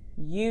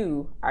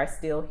 You are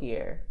still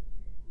here.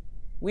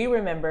 We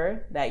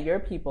remember that your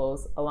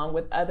peoples, along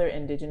with other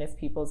indigenous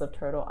peoples of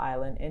Turtle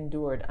Island,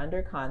 endured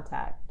under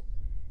contact,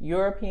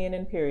 European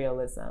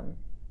imperialism,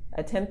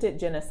 attempted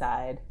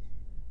genocide,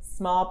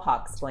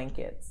 smallpox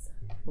blankets,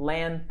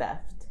 land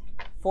theft,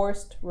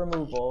 forced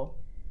removal,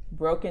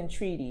 broken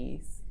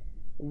treaties,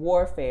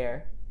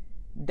 warfare,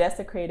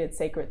 desecrated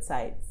sacred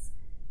sites,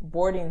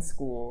 boarding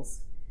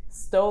schools,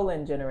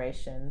 stolen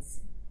generations,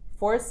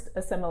 forced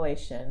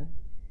assimilation,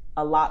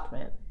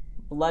 allotment,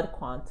 blood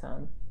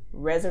quantum,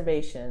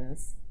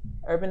 reservations,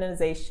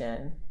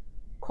 urbanization,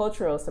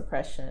 cultural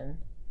suppression,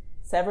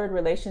 severed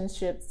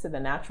relationships to the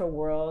natural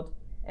world,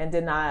 and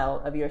denial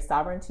of your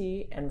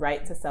sovereignty and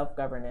right to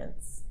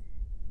self-governance.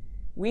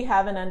 We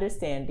have an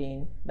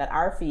understanding that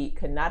our feet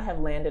could not have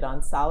landed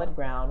on solid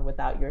ground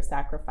without your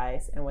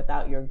sacrifice and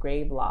without your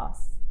grave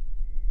loss.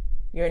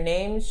 Your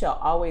names shall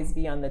always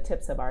be on the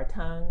tips of our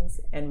tongues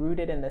and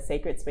rooted in the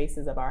sacred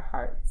spaces of our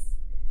hearts.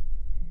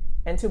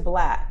 And to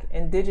Black,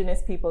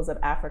 indigenous peoples of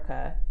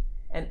Africa,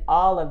 and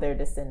all of their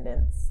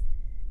descendants,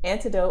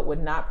 Antidote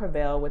would not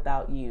prevail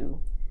without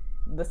you,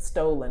 the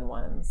stolen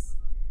ones,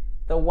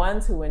 the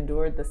ones who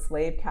endured the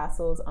slave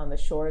castles on the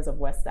shores of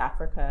West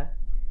Africa,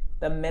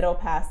 the Middle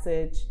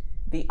Passage,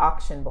 the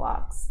auction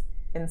blocks,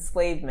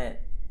 enslavement,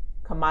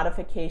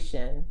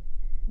 commodification,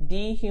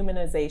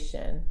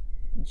 dehumanization,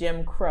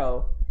 Jim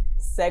Crow,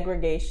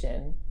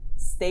 segregation,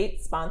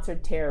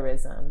 state-sponsored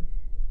terrorism,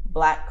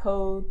 Black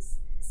codes,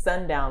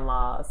 sundown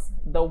laws,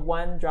 the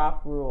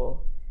one-drop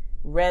rule,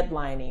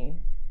 redlining,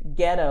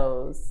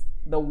 ghettos,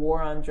 the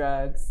war on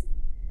drugs,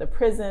 the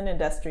prison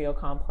industrial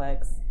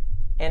complex,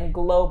 and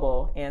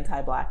global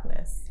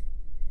anti-Blackness.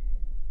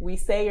 We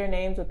say your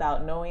names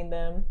without knowing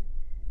them.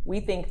 We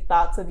think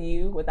thoughts of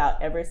you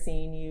without ever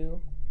seeing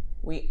you.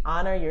 We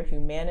honor your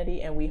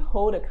humanity, and we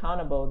hold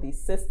accountable these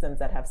systems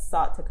that have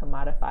sought to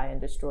commodify and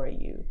destroy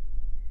you.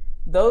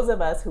 Those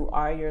of us who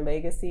are your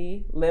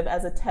legacy live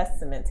as a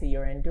testament to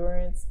your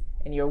endurance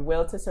and your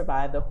will to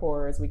survive the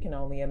horrors we can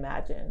only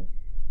imagine.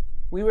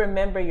 We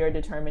remember your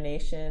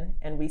determination,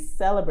 and we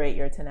celebrate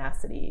your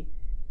tenacity.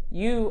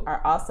 You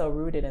are also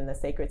rooted in the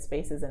sacred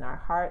spaces in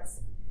our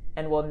hearts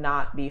and will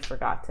not be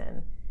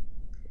forgotten.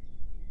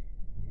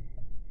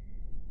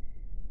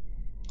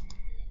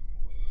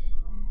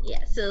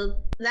 Yeah, so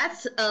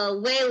that's a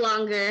way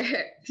longer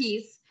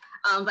piece,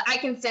 but I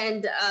can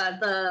send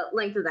the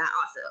link to that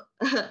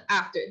also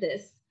after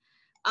this.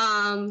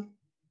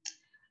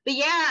 But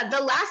yeah,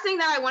 the last thing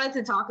that I wanted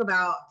to talk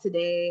about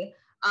today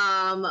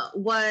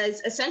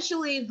was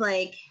essentially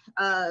like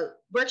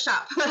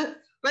workshop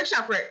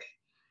work.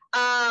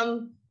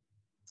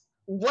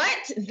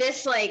 What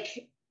this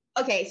like,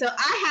 okay, so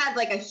I had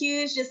like a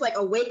huge just like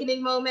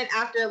awakening moment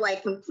after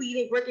like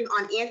completing working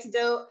on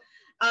Antidote.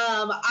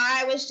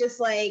 I was just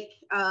like,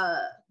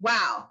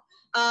 wow.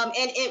 And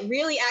it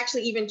really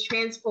actually even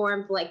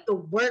transformed like the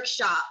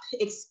workshop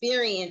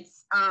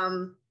experience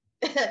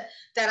that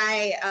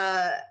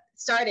I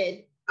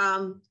started.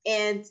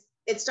 And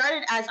it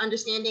started as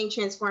understanding,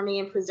 transforming,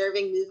 and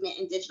preserving movement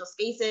in digital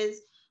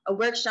spaces, a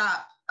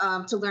workshop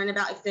to learn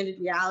about extended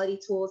reality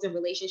tools in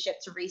relationship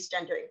to race,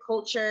 gender, and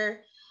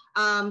culture.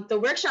 The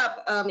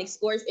workshop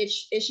explores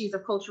issues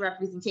of cultural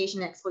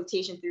representation and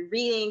exploitation through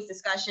readings,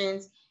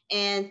 discussions,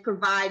 and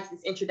provides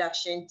this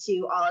introduction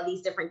to all of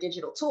these different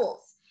digital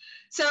tools.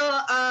 So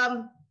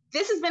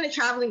this has been a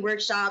traveling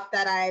workshop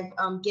that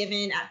I've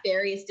given at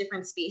various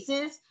different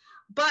spaces.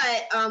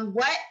 But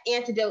what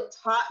Antidote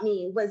taught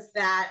me was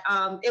that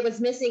it was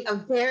missing a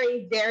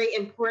very, very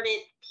important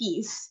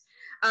piece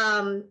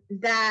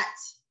that,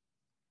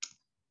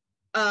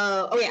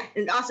 oh yeah,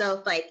 and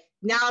also like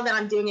now that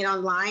I'm doing it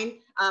online,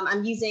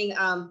 I'm using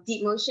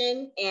Deep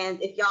Motion.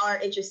 And if y'all are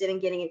interested in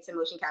getting into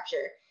motion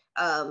capture,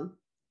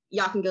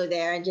 y'all can go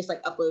there and just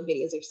like upload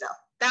videos yourself.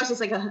 That was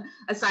just like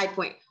a side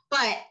point.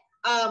 But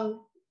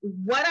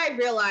what I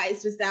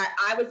realized was that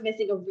I was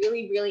missing a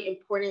really, really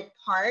important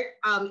part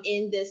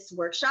in this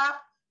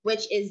workshop,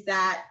 which is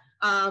that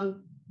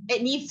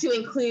it needs to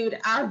include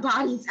our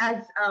bodies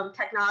as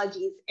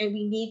technologies, and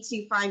we need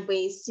to find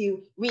ways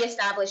to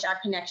reestablish our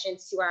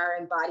connections to our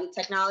embodied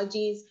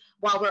technologies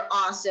while we're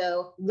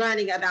also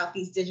learning about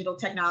these digital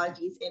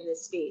technologies in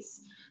this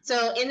space.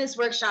 So in this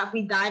workshop,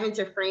 we dive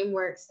into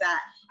frameworks that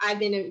I've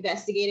been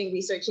investigating,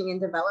 researching, and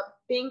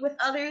developing with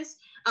others.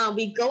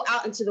 We go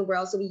out into the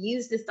world. So we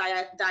use this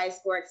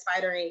diasporic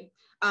spidering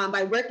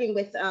by working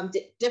with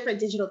different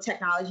digital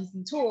technologies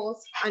and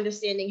tools,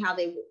 understanding how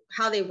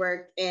they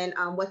work and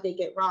what they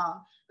get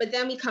wrong. But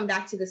then we come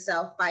back to the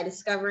self by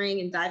discovering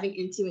and diving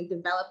into and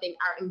developing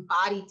our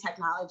embodied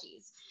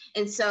technologies.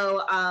 And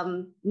so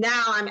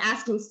now I'm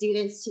asking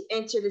students to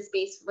enter the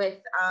space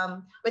with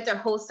their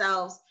whole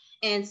selves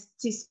and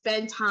to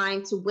spend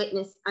time to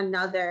witness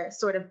another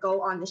sort of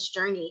go on this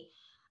journey.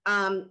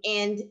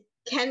 And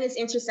can this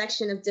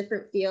intersection of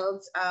different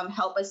fields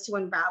help us to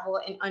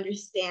unravel and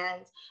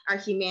understand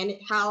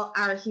how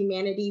our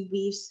humanity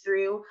weaves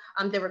through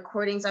the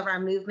recordings of our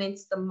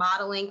movements, the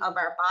modeling of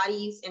our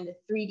bodies, and the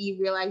 3D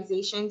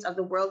realizations of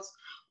the worlds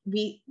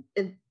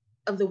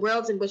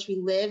in which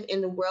we live, in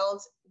the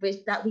worlds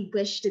that we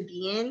wish to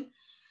be in.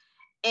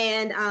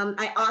 And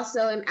I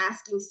also am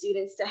asking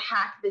students to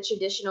hack the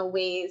traditional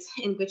ways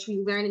in which we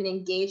learn and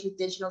engage with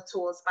digital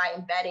tools by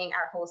embedding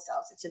our whole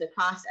selves into the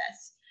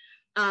process.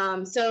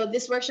 So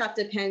this workshop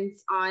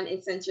depends on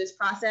Accenture's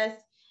process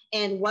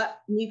and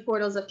what new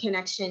portals of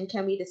connection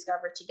can we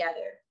discover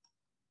together.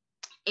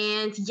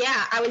 And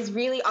yeah, I was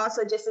really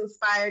also just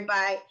inspired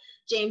by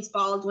James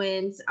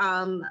Baldwin,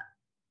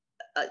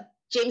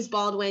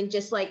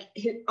 just like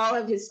all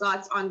of his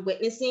thoughts on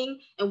witnessing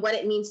and what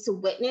it means to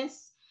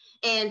witness.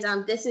 And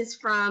this is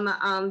from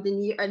a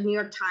New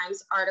York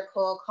Times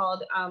article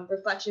called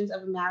Reflections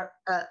of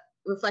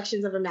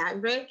a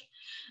Maverick,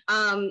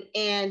 and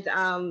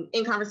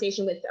in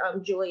conversation with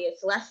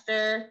Julius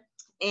Lester.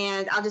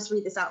 And I'll just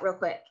read this out real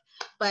quick.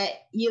 But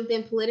you've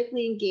been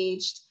politically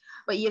engaged,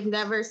 but you've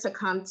never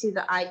succumbed to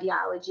the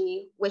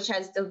ideology which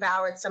has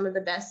devoured some of the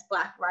best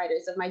Black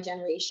writers of my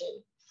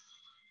generation.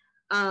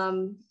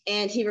 And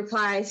he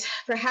replies,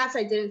 perhaps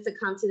I didn't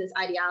succumb to this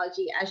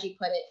ideology, as you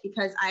put it,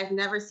 because I've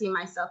never seen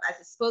myself as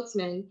a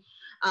spokesman.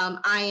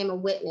 I am a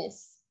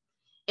witness.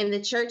 In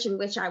the church in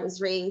which I was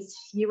raised,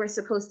 you were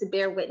supposed to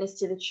bear witness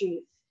to the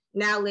truth.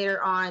 Now,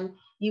 later on,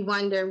 you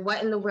wonder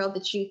what in the world the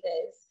truth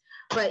is,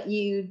 but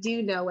you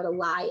do know what a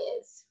lie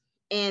is.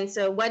 And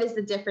so what is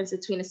the difference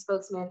between a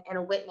spokesman and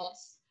a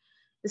witness?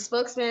 The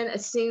spokesman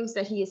assumes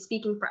that he is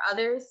speaking for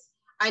others.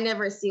 I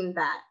never assumed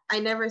that. I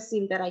never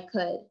assumed that I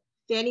could.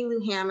 Fannie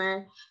Lou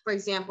Hamer, for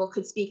example,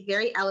 could speak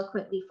very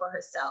eloquently for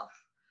herself.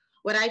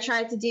 What I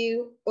tried to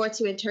do or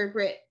to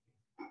interpret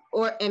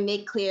and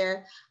make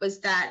clear was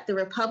that the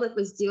Republic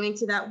was doing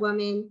to that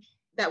woman,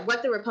 that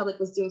what the Republic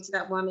was doing to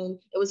that woman,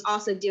 it was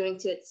also doing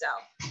to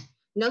itself.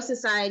 No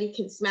society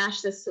can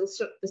smash the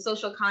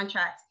social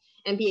contract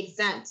and be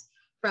exempt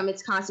from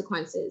its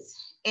consequences.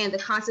 And the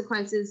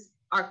consequences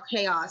are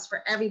chaos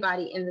for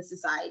everybody in the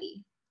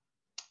society.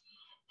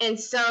 And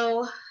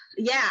so,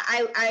 yeah,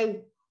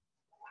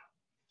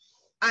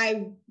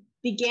 I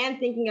began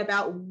thinking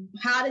about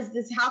how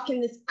can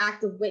this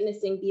act of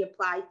witnessing be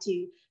applied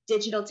to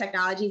digital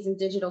technologies and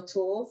digital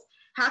tools?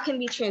 How can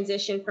we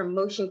transition from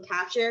motion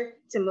capture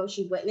to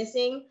motion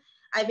witnessing?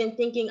 I've been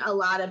thinking a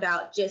lot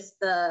about just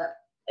the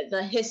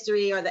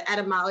history or the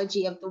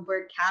etymology of the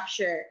word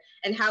capture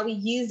and how we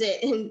use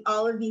it in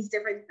all of these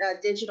different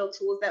digital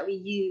tools that we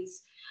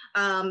use.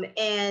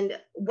 And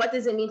what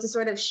does it mean to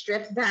sort of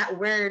strip that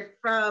word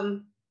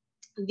from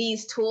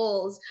these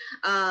tools?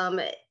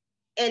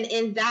 And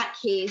in that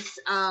case,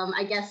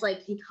 I guess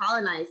like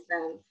decolonize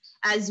them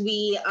as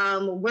we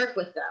work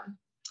with them.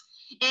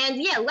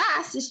 And yeah,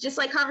 last is just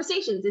like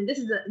conversations. And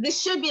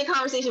this should be a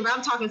conversation, but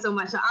I'm talking so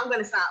much, so I'm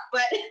gonna stop.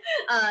 But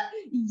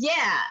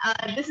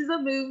this is a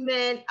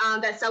movement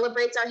that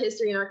celebrates our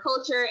history and our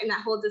culture, and that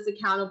holds us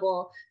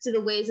accountable to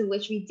the ways in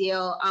which we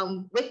deal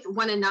with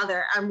one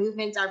another, our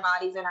movements, our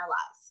bodies, and our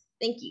lives.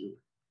 Thank you.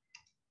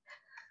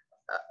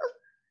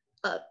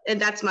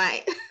 And that's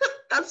my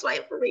that's my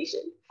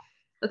information.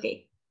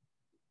 Okay.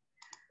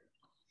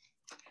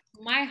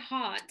 My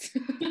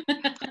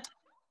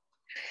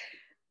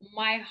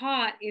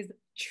heart is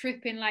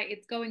tripping, like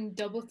it's going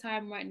double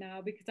time right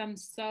now because I'm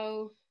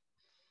so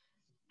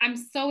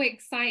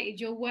excited.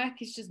 Your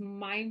work is just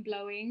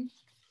mind-blowing.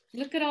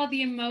 Look at all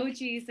the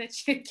emojis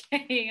that you're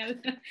getting. I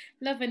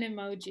love an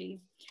emoji.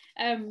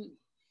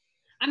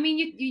 I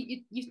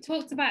mean, you've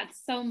talked about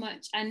so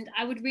much, and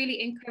I would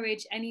really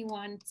encourage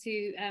anyone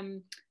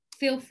to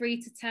feel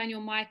free to turn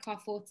your mic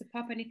off or to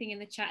pop anything in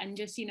the chat and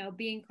just, you know,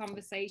 be in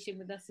conversation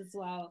with us as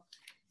well.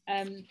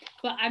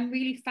 But I'm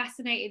really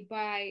fascinated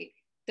by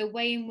the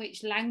way in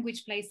which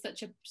language plays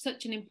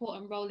such an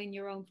important role in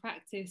your own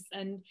practice,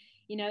 and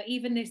you know,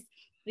 even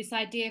this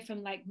idea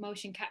from like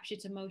motion capture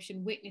to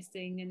motion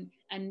witnessing,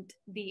 and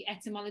the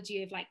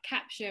etymology of like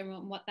capture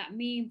and what that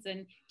means,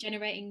 and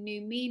generating new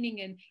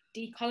meaning and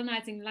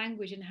decolonizing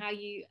language, and how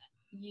you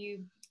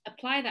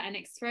apply that and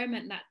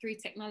experiment that through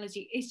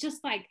technology. It's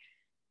just like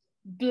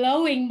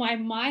blowing my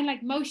mind,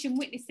 like motion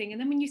witnessing. And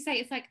then when you say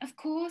it's like, of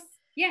course,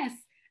 yes.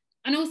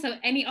 And also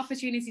any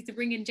opportunity to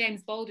bring in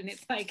James Bolden,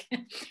 it's like,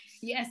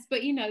 yes,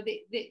 but you know,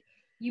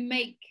 you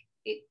make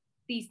it,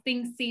 these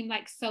things seem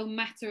like so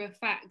matter of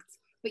fact,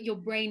 but your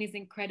brain is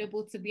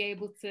incredible to be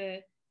able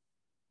to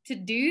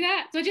do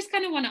that. So I just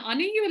kind of want to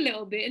honor you a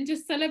little bit and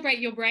just celebrate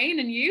your brain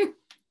and you.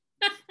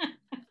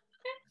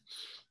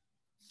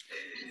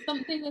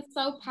 Something that's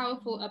so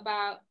powerful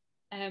about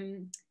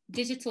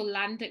digital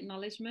land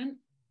acknowledgement,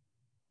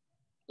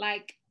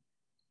 like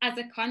as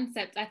a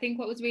concept, I think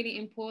what was really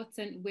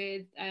important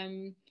with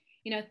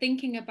you know,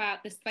 thinking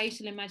about the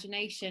spatial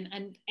imagination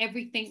and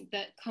everything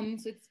that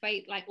comes with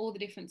space, like all the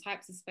different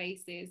types of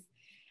spaces.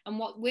 And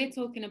what we're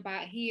talking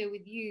about here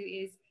with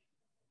you is,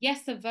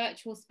 yes, a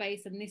virtual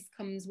space, and this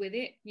comes with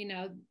it. You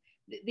know,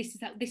 this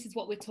is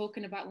what we're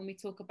talking about when we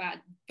talk about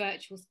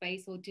virtual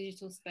space or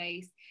digital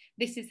space.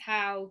 This is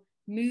how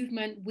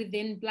movement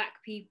within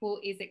Black people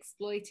is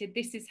exploited.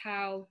 This is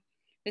how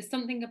there's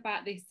something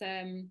about this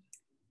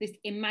this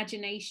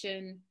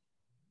imagination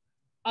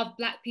of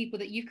Black people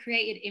that you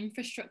created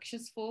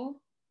infrastructures for.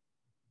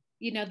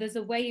 You know, there's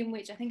a way in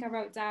which I think I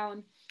wrote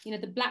down, you know,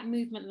 the Black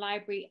Movement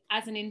Library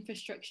as an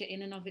infrastructure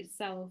in and of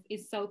itself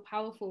is so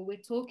powerful. We're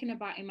talking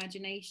about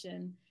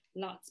imagination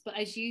lots, but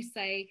as you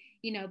say,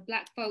 you know,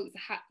 Black folks,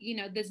 you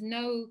know, there's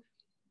no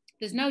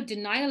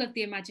denial of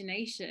the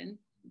imagination.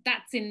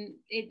 That's in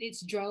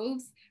its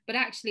droves, but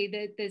actually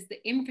there's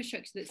the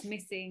infrastructure that's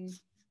missing.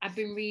 I've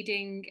been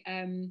reading,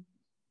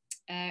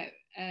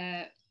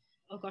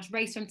 oh gosh,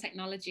 Race from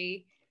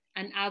Technology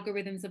and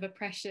Algorithms of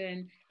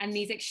Oppression, and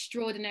these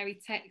extraordinary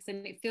texts,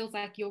 and it feels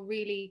like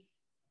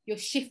you're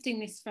shifting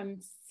this from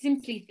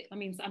simply, I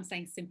mean, I'm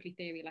saying simply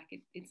theory,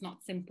 like it's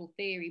not simple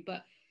theory,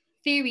 but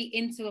theory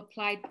into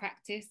applied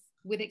practice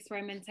with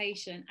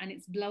experimentation, and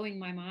it's blowing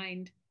my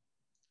mind.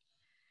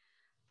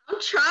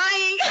 I'm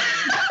trying.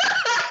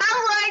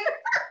 I'm like,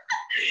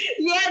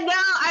 yeah,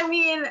 no, I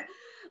mean,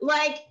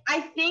 like, I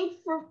think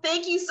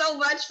thank you so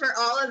much for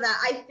all of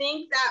that. I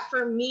think that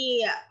for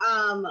me,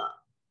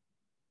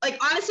 like,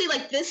 honestly,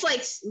 like this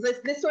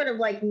sort of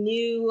like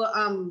new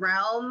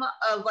realm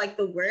of like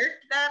the work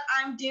that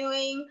I'm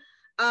doing,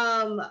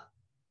 I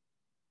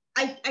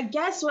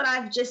guess what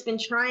I've just been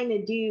trying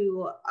to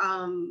do,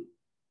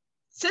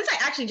 since I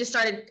actually just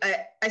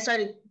I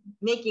started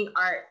making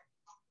art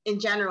in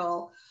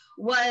general,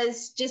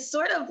 was just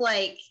sort of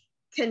like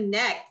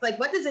connect, like,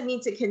 what does it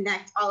mean to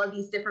connect all of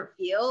these different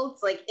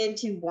fields like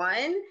into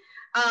one?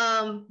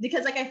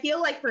 Because like I feel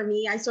like for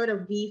me, I sort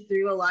of weave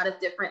through a lot of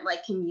different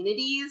like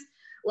communities.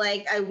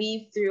 Like I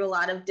weave through a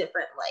lot of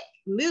different like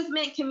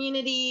movement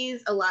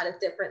communities, a lot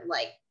of different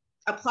like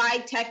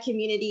applied tech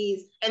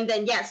communities, and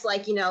then yes,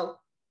 like, you know,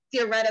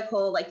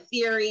 theoretical like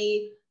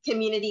theory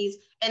communities.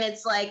 And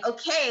it's like,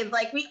 okay,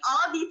 like we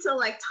all need to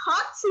like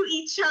talk to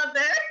each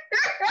other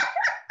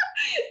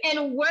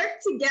and work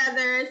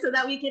together so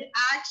that we can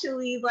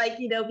actually like,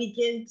 you know,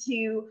 begin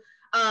to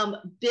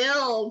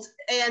build,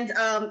 and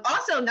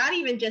also not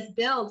even just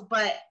build,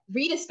 but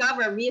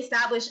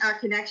reestablish our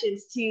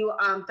connections to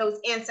those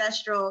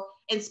ancestral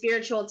and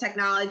spiritual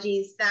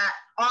technologies that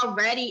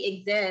already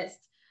exist,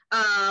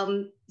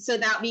 so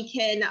that we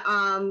can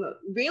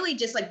really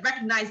just like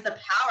recognize the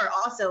power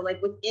also like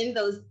within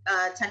those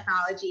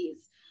technologies.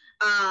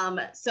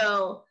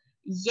 So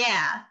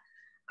yeah,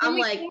 Can I'm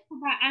we like, talk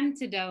about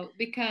Antidote?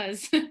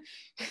 Because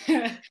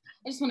I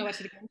just want to watch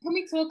it again. Can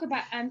we talk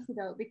about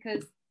Antidote?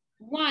 Because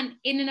one,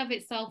 in and of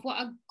itself, what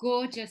a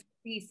gorgeous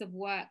piece of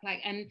work.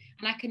 Like, and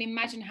I can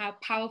imagine how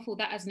powerful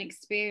that as an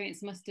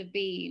experience must have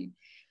been.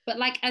 But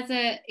like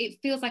it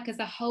feels like as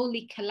a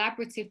wholly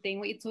collaborative thing,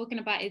 what you're talking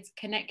about is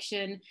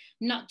connection,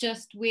 not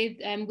just with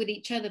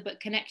each other, but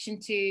connection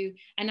to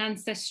an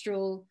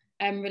ancestral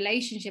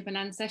relationship, an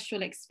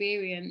ancestral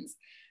experience.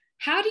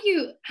 How do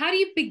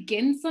you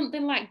begin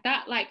something like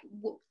that? Like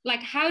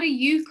how do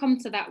you come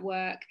to that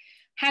work?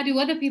 How do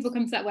other people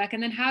come to that work?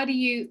 And then how do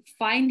you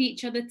find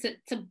each other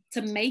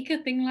to make a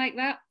thing like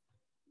that?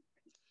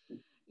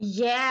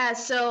 Yeah,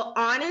 so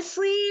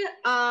honestly,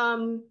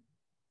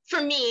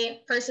 for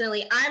me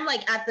personally, I'm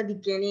like at the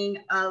beginning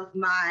of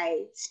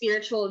my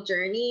spiritual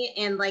journey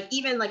and like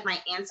even like my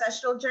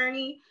ancestral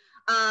journey.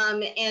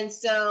 And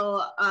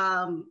so,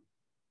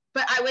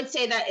 but I would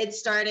say that it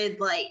started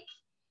like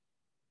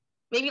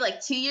maybe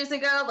like 2 years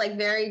ago, like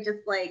very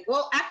just like,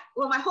 well,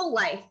 my whole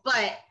life,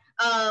 but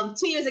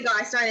 2 years ago,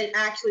 I started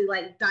actually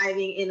like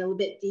diving in a little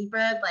bit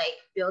deeper, like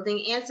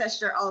building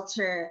ancestor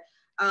altar,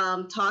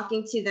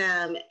 talking to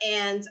them,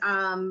 and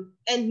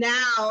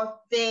now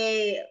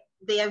they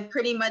have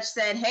pretty much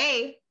said,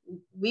 hey,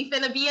 we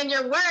finna be in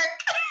your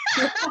work.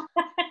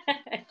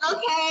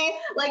 Okay,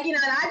 like, you know,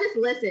 and I just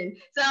listen.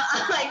 So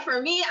like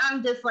for me,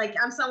 I'm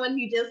someone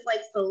who just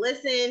likes to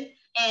listen.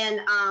 And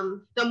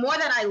the more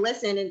that I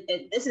listen, and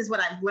this is what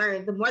I've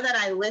learned, the more that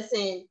I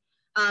listen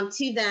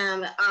to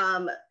them,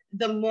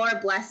 the more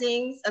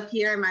blessings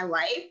appear in my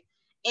life.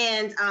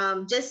 And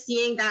just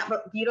seeing that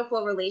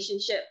beautiful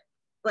relationship,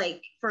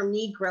 like for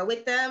me, grow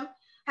with them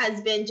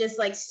has been just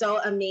like so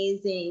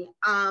amazing.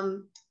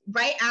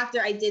 Right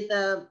after I did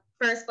the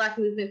first Black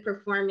Movement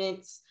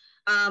performance,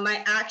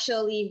 I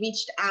actually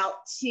reached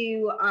out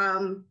to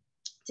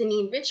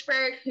Deneen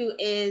Richburg, who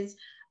is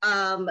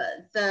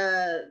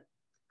the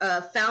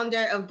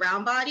founder of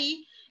Brown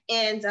Body.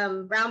 And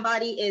Brown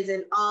Body is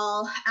an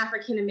all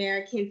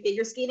African-American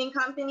figure skating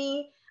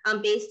company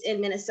based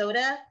in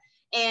Minnesota.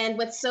 And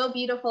what's so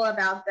beautiful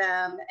about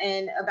them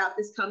and about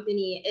this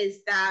company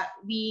is that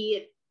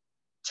we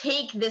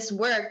take this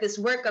work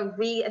of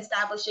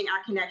reestablishing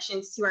our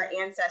connections to our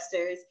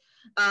ancestors,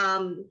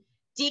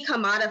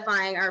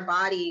 decommodifying our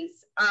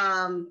bodies,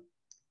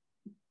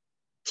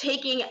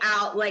 taking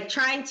out, like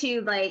trying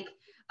to like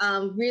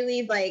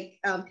really like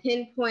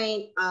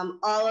pinpoint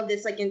all of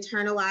this like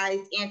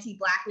internalized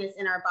anti-Blackness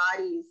in our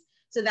bodies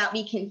so that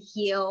we can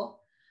heal.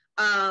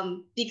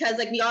 Because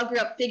like we all grew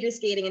up figure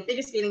skating, and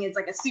figure skating is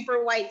like a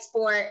super white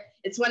sport.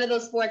 It's one of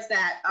those sports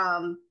that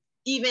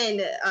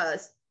even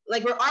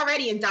like we're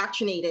already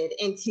indoctrinated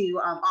into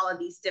all of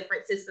these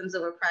different systems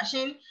of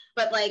oppression.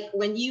 But like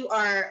when you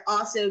are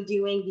also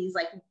doing these,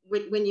 like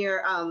when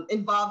you're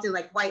involved in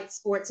like white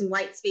sports and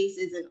white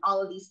spaces and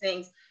all of these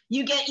things,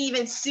 you get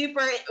even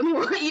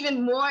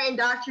even more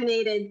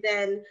indoctrinated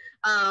than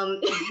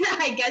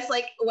I guess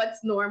like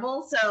what's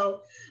normal.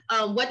 So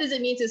what does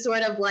it mean to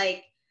sort of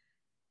like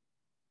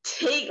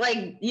take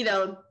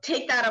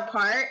that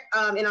apart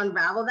and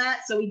unravel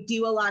that? So we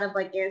do a lot of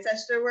like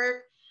ancestor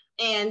work.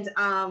 And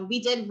we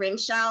did ring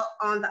shout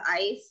on the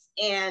ice,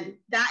 and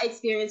that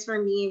experience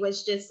for me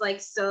was just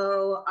like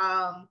so,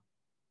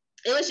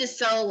 it was just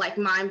so like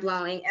mind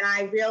blowing. And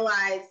I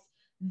realized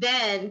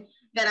then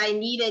that I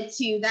needed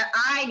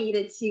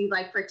to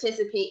like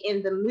participate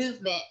in the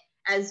movement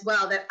as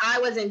well, that I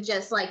wasn't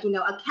just like, you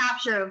know, a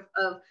capture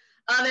of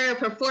other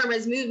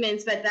performers'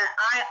 movements, but that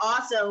I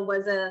also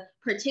was a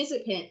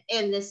participant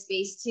in this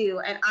space too.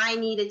 And I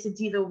needed to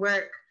do the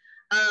work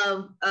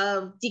of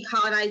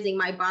decolonizing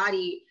my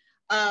body,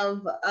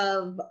 of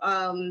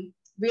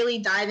really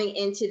diving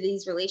into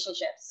these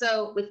relationships.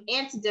 So with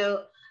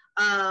Antidote,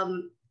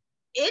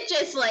 it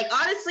just like,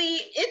 honestly,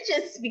 it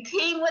just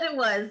became what it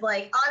was.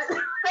 Like,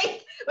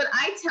 like when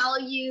I tell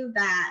you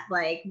that,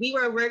 like, we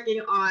were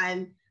working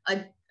on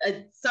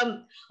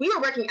we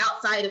were working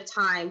outside of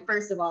time,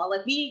 first of all.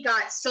 Like, we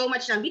got so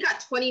much done. We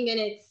got 20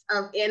 minutes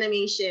of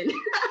animation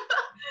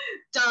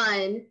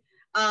done,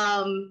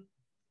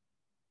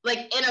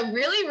 like in a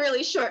really,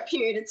 really short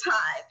period of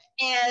time.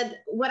 And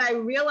what I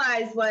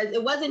realized was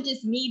it wasn't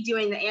just me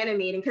doing the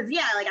animating, because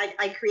yeah, like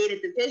I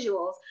created the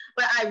visuals,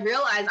 but I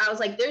realized, I was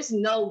like, there's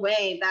no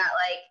way that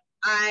like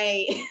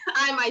I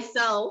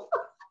myself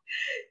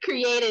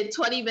created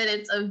 20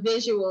 minutes of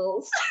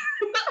visuals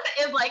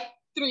in like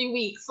 3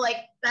 weeks. Like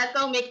that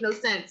don't make no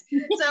sense.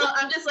 So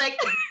I'm just like,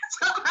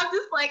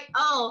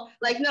 oh,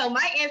 like, no,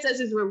 my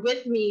ancestors were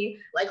with me,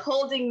 like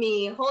holding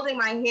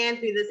my hand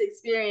through this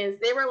experience.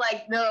 They were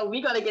like, no,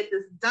 we gotta get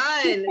this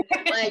done,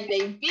 like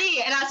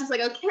baby. And I was just like,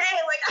 okay,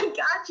 like I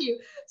got you.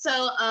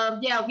 So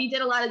yeah, we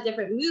did a lot of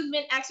different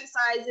movement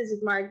exercises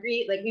with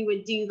Marguerite. Like we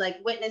would do like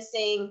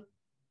witnessing,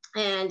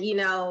 and you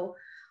know,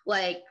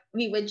 like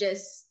we would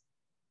just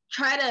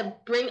try to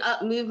bring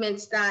up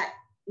movements that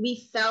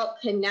we felt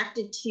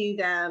connected to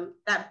them,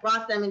 that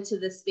brought them into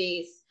the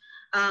space.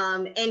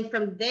 And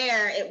from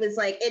there, it was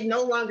like, it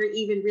no longer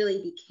even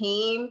really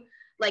became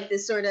like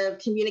this sort of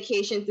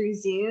communication through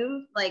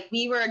Zoom. Like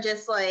we were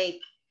just like,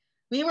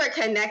 we were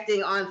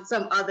connecting on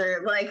some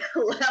other like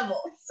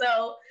level.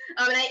 So,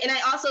 and I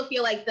also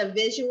feel like the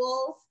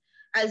visuals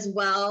as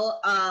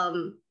well,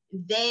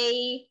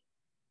 they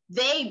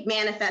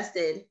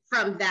manifested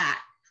from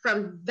that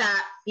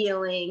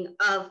feeling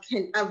of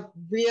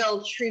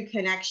real, true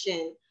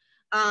connection.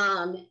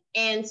 And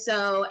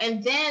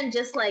then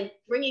just like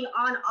bringing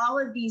on all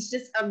of these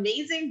just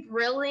amazing,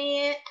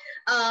 brilliant,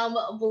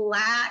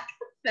 Black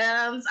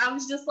femmes. I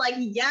was just like,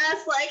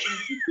 yes, like,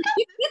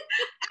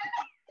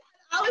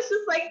 I was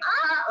just like,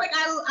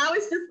 I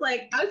was just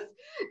like,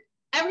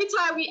 every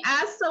time we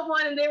asked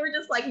someone and they were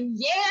just like, yeah. And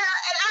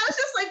I was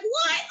just like,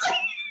 what?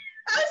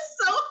 I was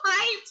so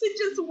hyped to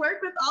just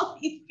work with all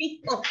these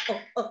people.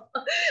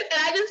 And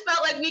I just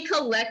felt like we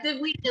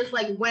collectively just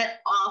like went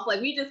off.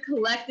 Like we just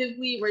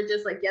collectively were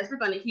just like, yes, we're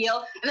going to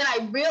heal. And then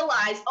I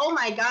realized, oh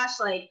my gosh,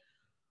 like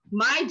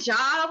my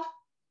job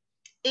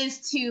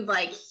is to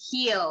like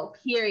heal,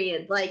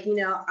 period. Like, you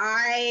know,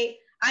 I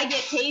I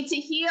get paid to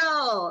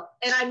heal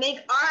and I make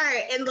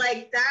art. And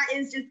like, that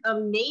is just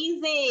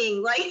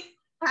amazing. Like,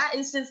 that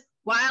is just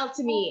wild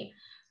to me.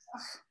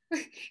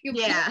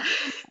 Yeah.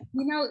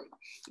 You know,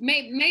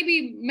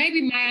 maybe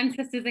my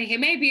ancestors are here.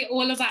 Maybe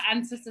all of our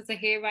ancestors are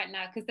here right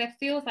now, because there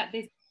feels like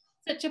there's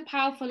such a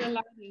powerful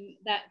alignment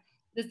that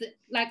there's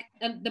like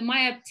the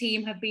MAIA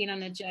team have been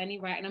on a journey,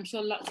 right? And I'm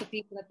sure lots of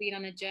people have been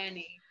on a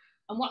journey.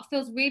 And what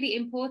feels really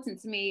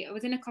important to me, I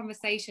was in a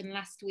conversation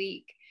last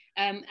week,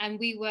 and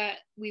we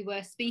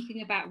were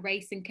speaking about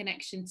race and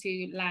connection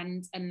to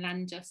land and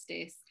land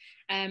justice,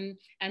 and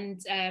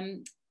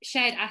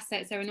Shared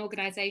Assets are an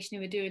organisation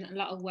who are doing a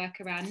lot of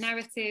work around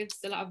narratives,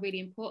 a lot of really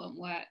important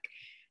work.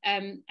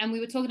 And we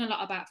were talking a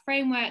lot about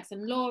frameworks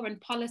and law and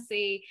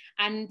policy.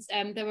 And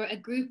there were a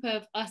group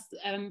of us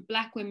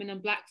Black women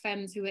and Black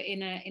femmes who were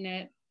in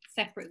a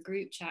separate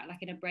group chat,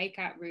 like in a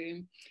breakout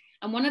room.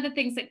 And one of the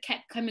things that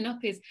kept coming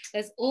up is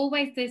there's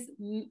always this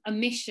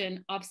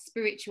omission of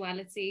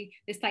spirituality,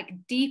 this like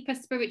deeper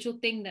spiritual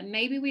thing that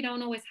maybe we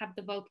don't always have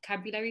the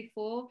vocabulary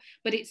for,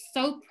 but it's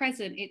so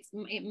present.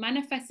 It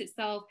manifests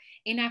itself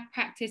in our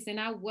practice, in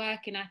our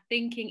work, in our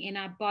thinking, in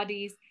our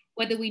bodies,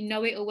 whether we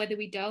know it or whether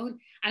we don't.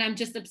 And I'm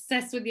just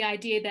obsessed with the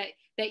idea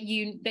that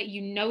you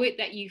know it,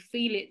 that you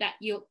feel it, that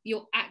you're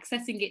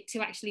accessing it to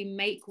actually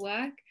make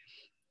work.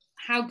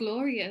 How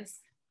glorious.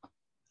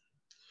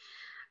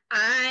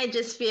 I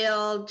just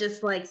feel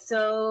just like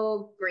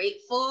so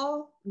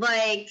grateful.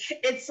 Like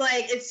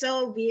it's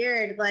so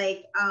weird.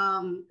 Like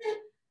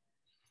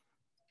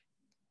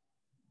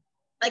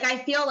I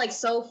feel like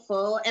so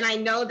full. And I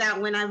know that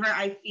whenever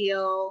I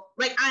feel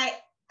like I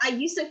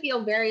used to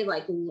feel very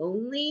like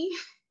lonely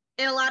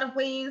in a lot of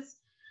ways.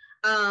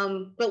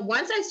 But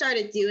once I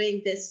started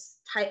doing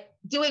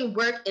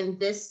work in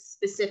this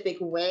specific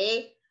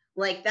way,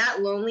 like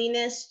that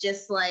loneliness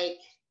just like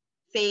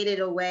faded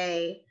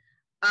away.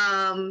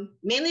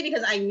 Mainly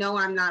because I know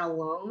I'm not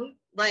alone.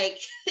 Like,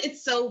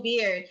 it's so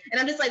weird.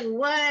 And I'm just like,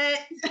 what?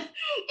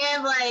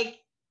 And like,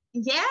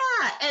 yeah.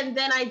 And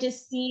then I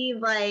just see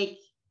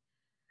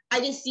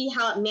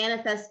how it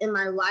manifests in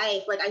my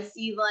life. Like, I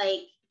see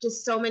like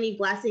just so many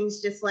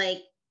blessings just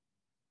like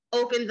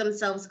open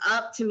themselves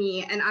up to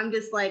me. And I'm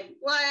just like,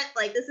 what?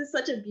 Like, this is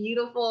such a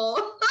beautiful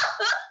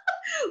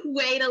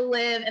way to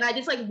live. And I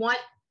just like want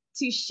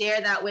to share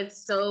that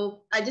with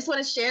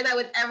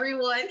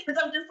everyone, because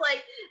I'm just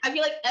like, I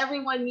feel like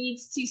everyone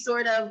needs to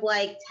sort of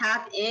like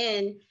tap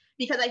in,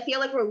 because I feel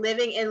like we're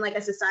living in like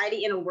a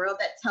society, in a world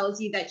that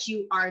tells you that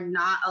you are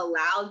not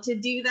allowed to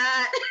do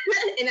that.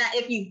 And that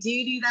if you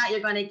do that, you're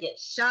going to get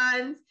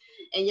shunned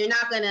and you're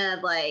not going to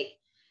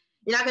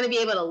be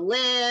able to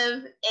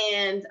live.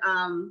 And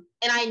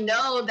I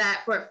know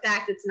that for a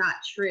fact it's not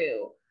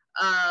true.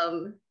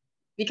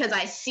 Because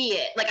I see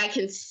it, like I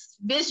can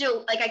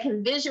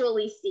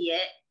visually see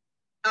it,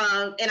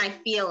 and I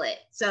feel it.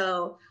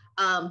 So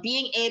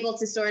being able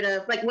to sort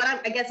of like what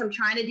I guess I'm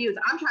trying to do is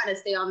I'm trying to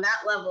stay on that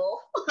level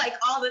like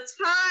all the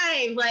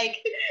time, like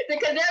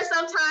because there's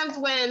sometimes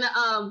when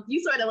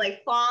you sort of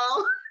like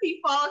fall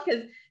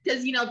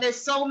because you know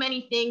there's so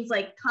many things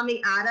like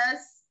coming at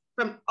us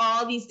from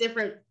all these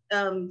different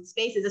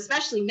spaces,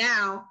 especially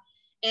now,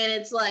 and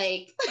it's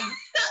like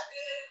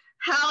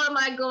how am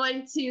I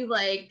going to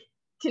like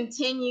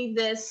continue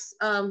this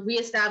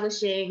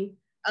reestablishing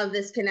of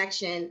this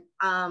connection?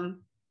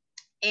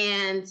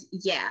 And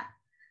yeah,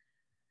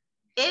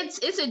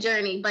 it's a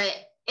journey, but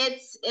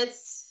it's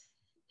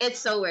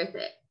so worth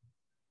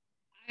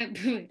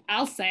it.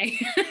 I'll say.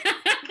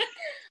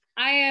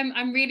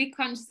 I'm really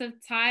conscious of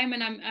time,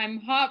 and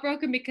I'm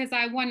heartbroken because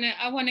I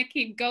wanna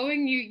keep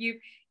going.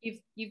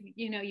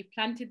 You've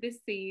planted this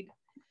seed,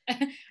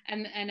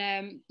 and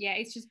yeah,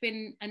 it's just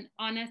been an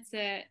honor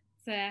to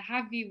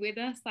have you with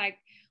us. Like,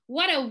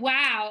 what a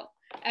wow.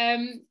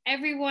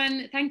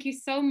 Everyone, thank you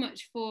so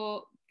much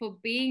for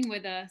being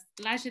with us.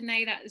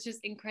 LaJuné, that is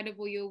just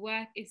incredible. Your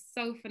work is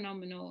so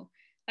phenomenal.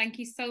 Thank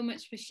you so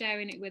much for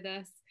sharing it with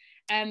us.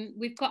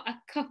 We've got a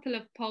couple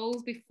of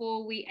polls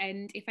before we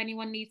end. If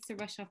anyone needs to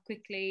rush off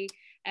quickly,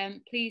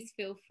 please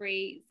feel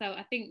free. So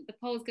I think the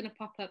poll's going to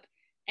pop up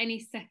any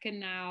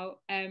second now.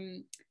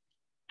 And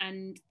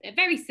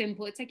very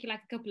simple. It'll take you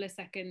like a couple of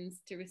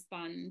seconds to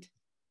respond.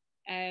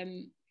 Have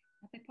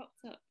they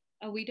popped up?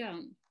 Oh, we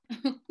don't.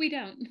 We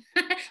don't.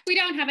 We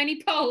don't have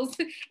any polls.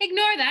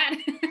 Ignore that.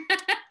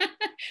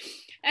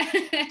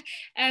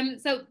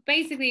 So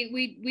basically,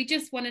 we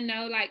just want to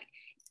know, like,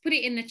 put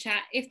it in the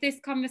chat if this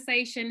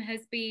conversation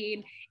has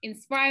been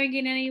inspiring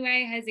in any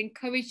way, has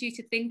encouraged you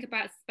to think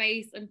about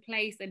space and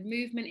place and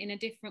movement in a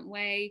different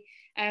way.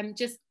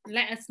 Just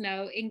let us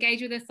know.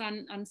 Engage with us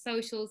on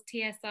socials,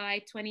 TSI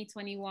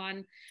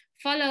 2021.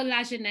 Follow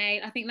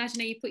LaJuné. I think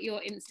LaJuné, you put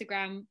your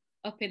Instagram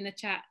up in the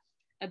chat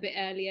a bit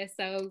earlier,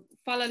 so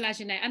follow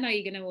LaJuné. I know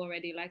you're gonna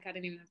already, like, I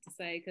don't even have to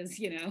say, because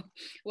you know,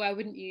 why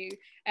wouldn't you?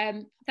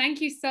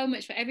 Thank you so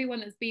much for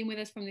everyone that's been with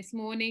us from this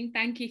morning.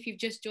 Thank you if you've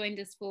just joined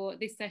us for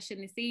this session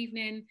this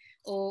evening,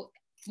 or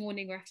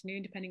morning or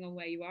afternoon, depending on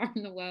where you are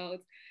in the world.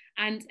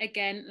 And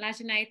again,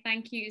 LaJuné,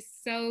 thank you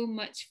so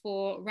much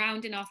for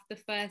rounding off the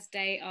first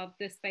day of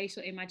the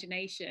Spatial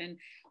Imagination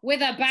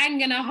with a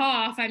bang and a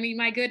half. I mean,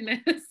 my goodness.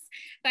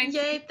 Thank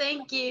you.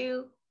 Thank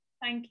you.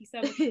 Thank you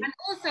so much. And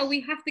also,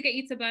 we have to get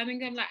you to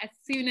Birmingham, like as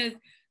soon as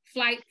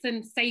flights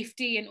and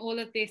safety and all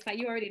of this, like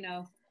you already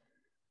know.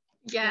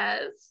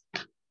 Yes.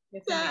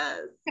 Yes.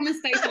 Come and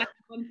stay for like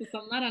a month or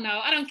something. I don't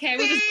know. I don't care.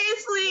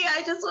 Seriously,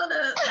 I just want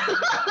to.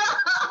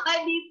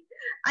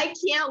 I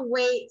can't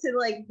wait to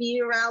like be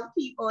around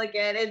people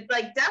again and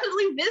like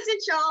definitely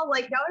visit y'all.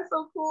 Like y'all are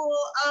so cool.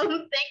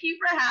 Thank you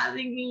for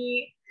having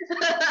me.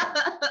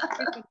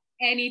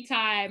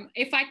 Anytime.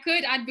 If I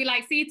could, I'd be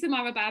like, see you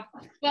tomorrow, Bab.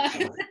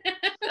 But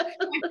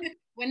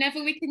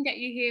whenever we can get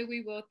you here,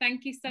 we will.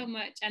 Thank you so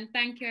much. And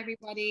thank you,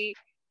 everybody.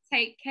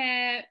 Take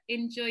care.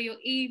 Enjoy your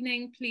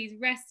evening. Please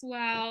rest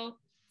well.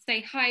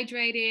 Stay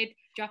hydrated.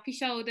 Drop your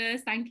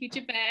shoulders. Thank you,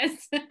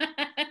 Jabez.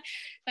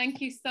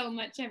 Thank you so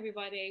much,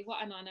 everybody.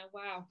 What an honor.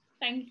 Wow.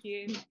 Thank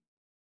you.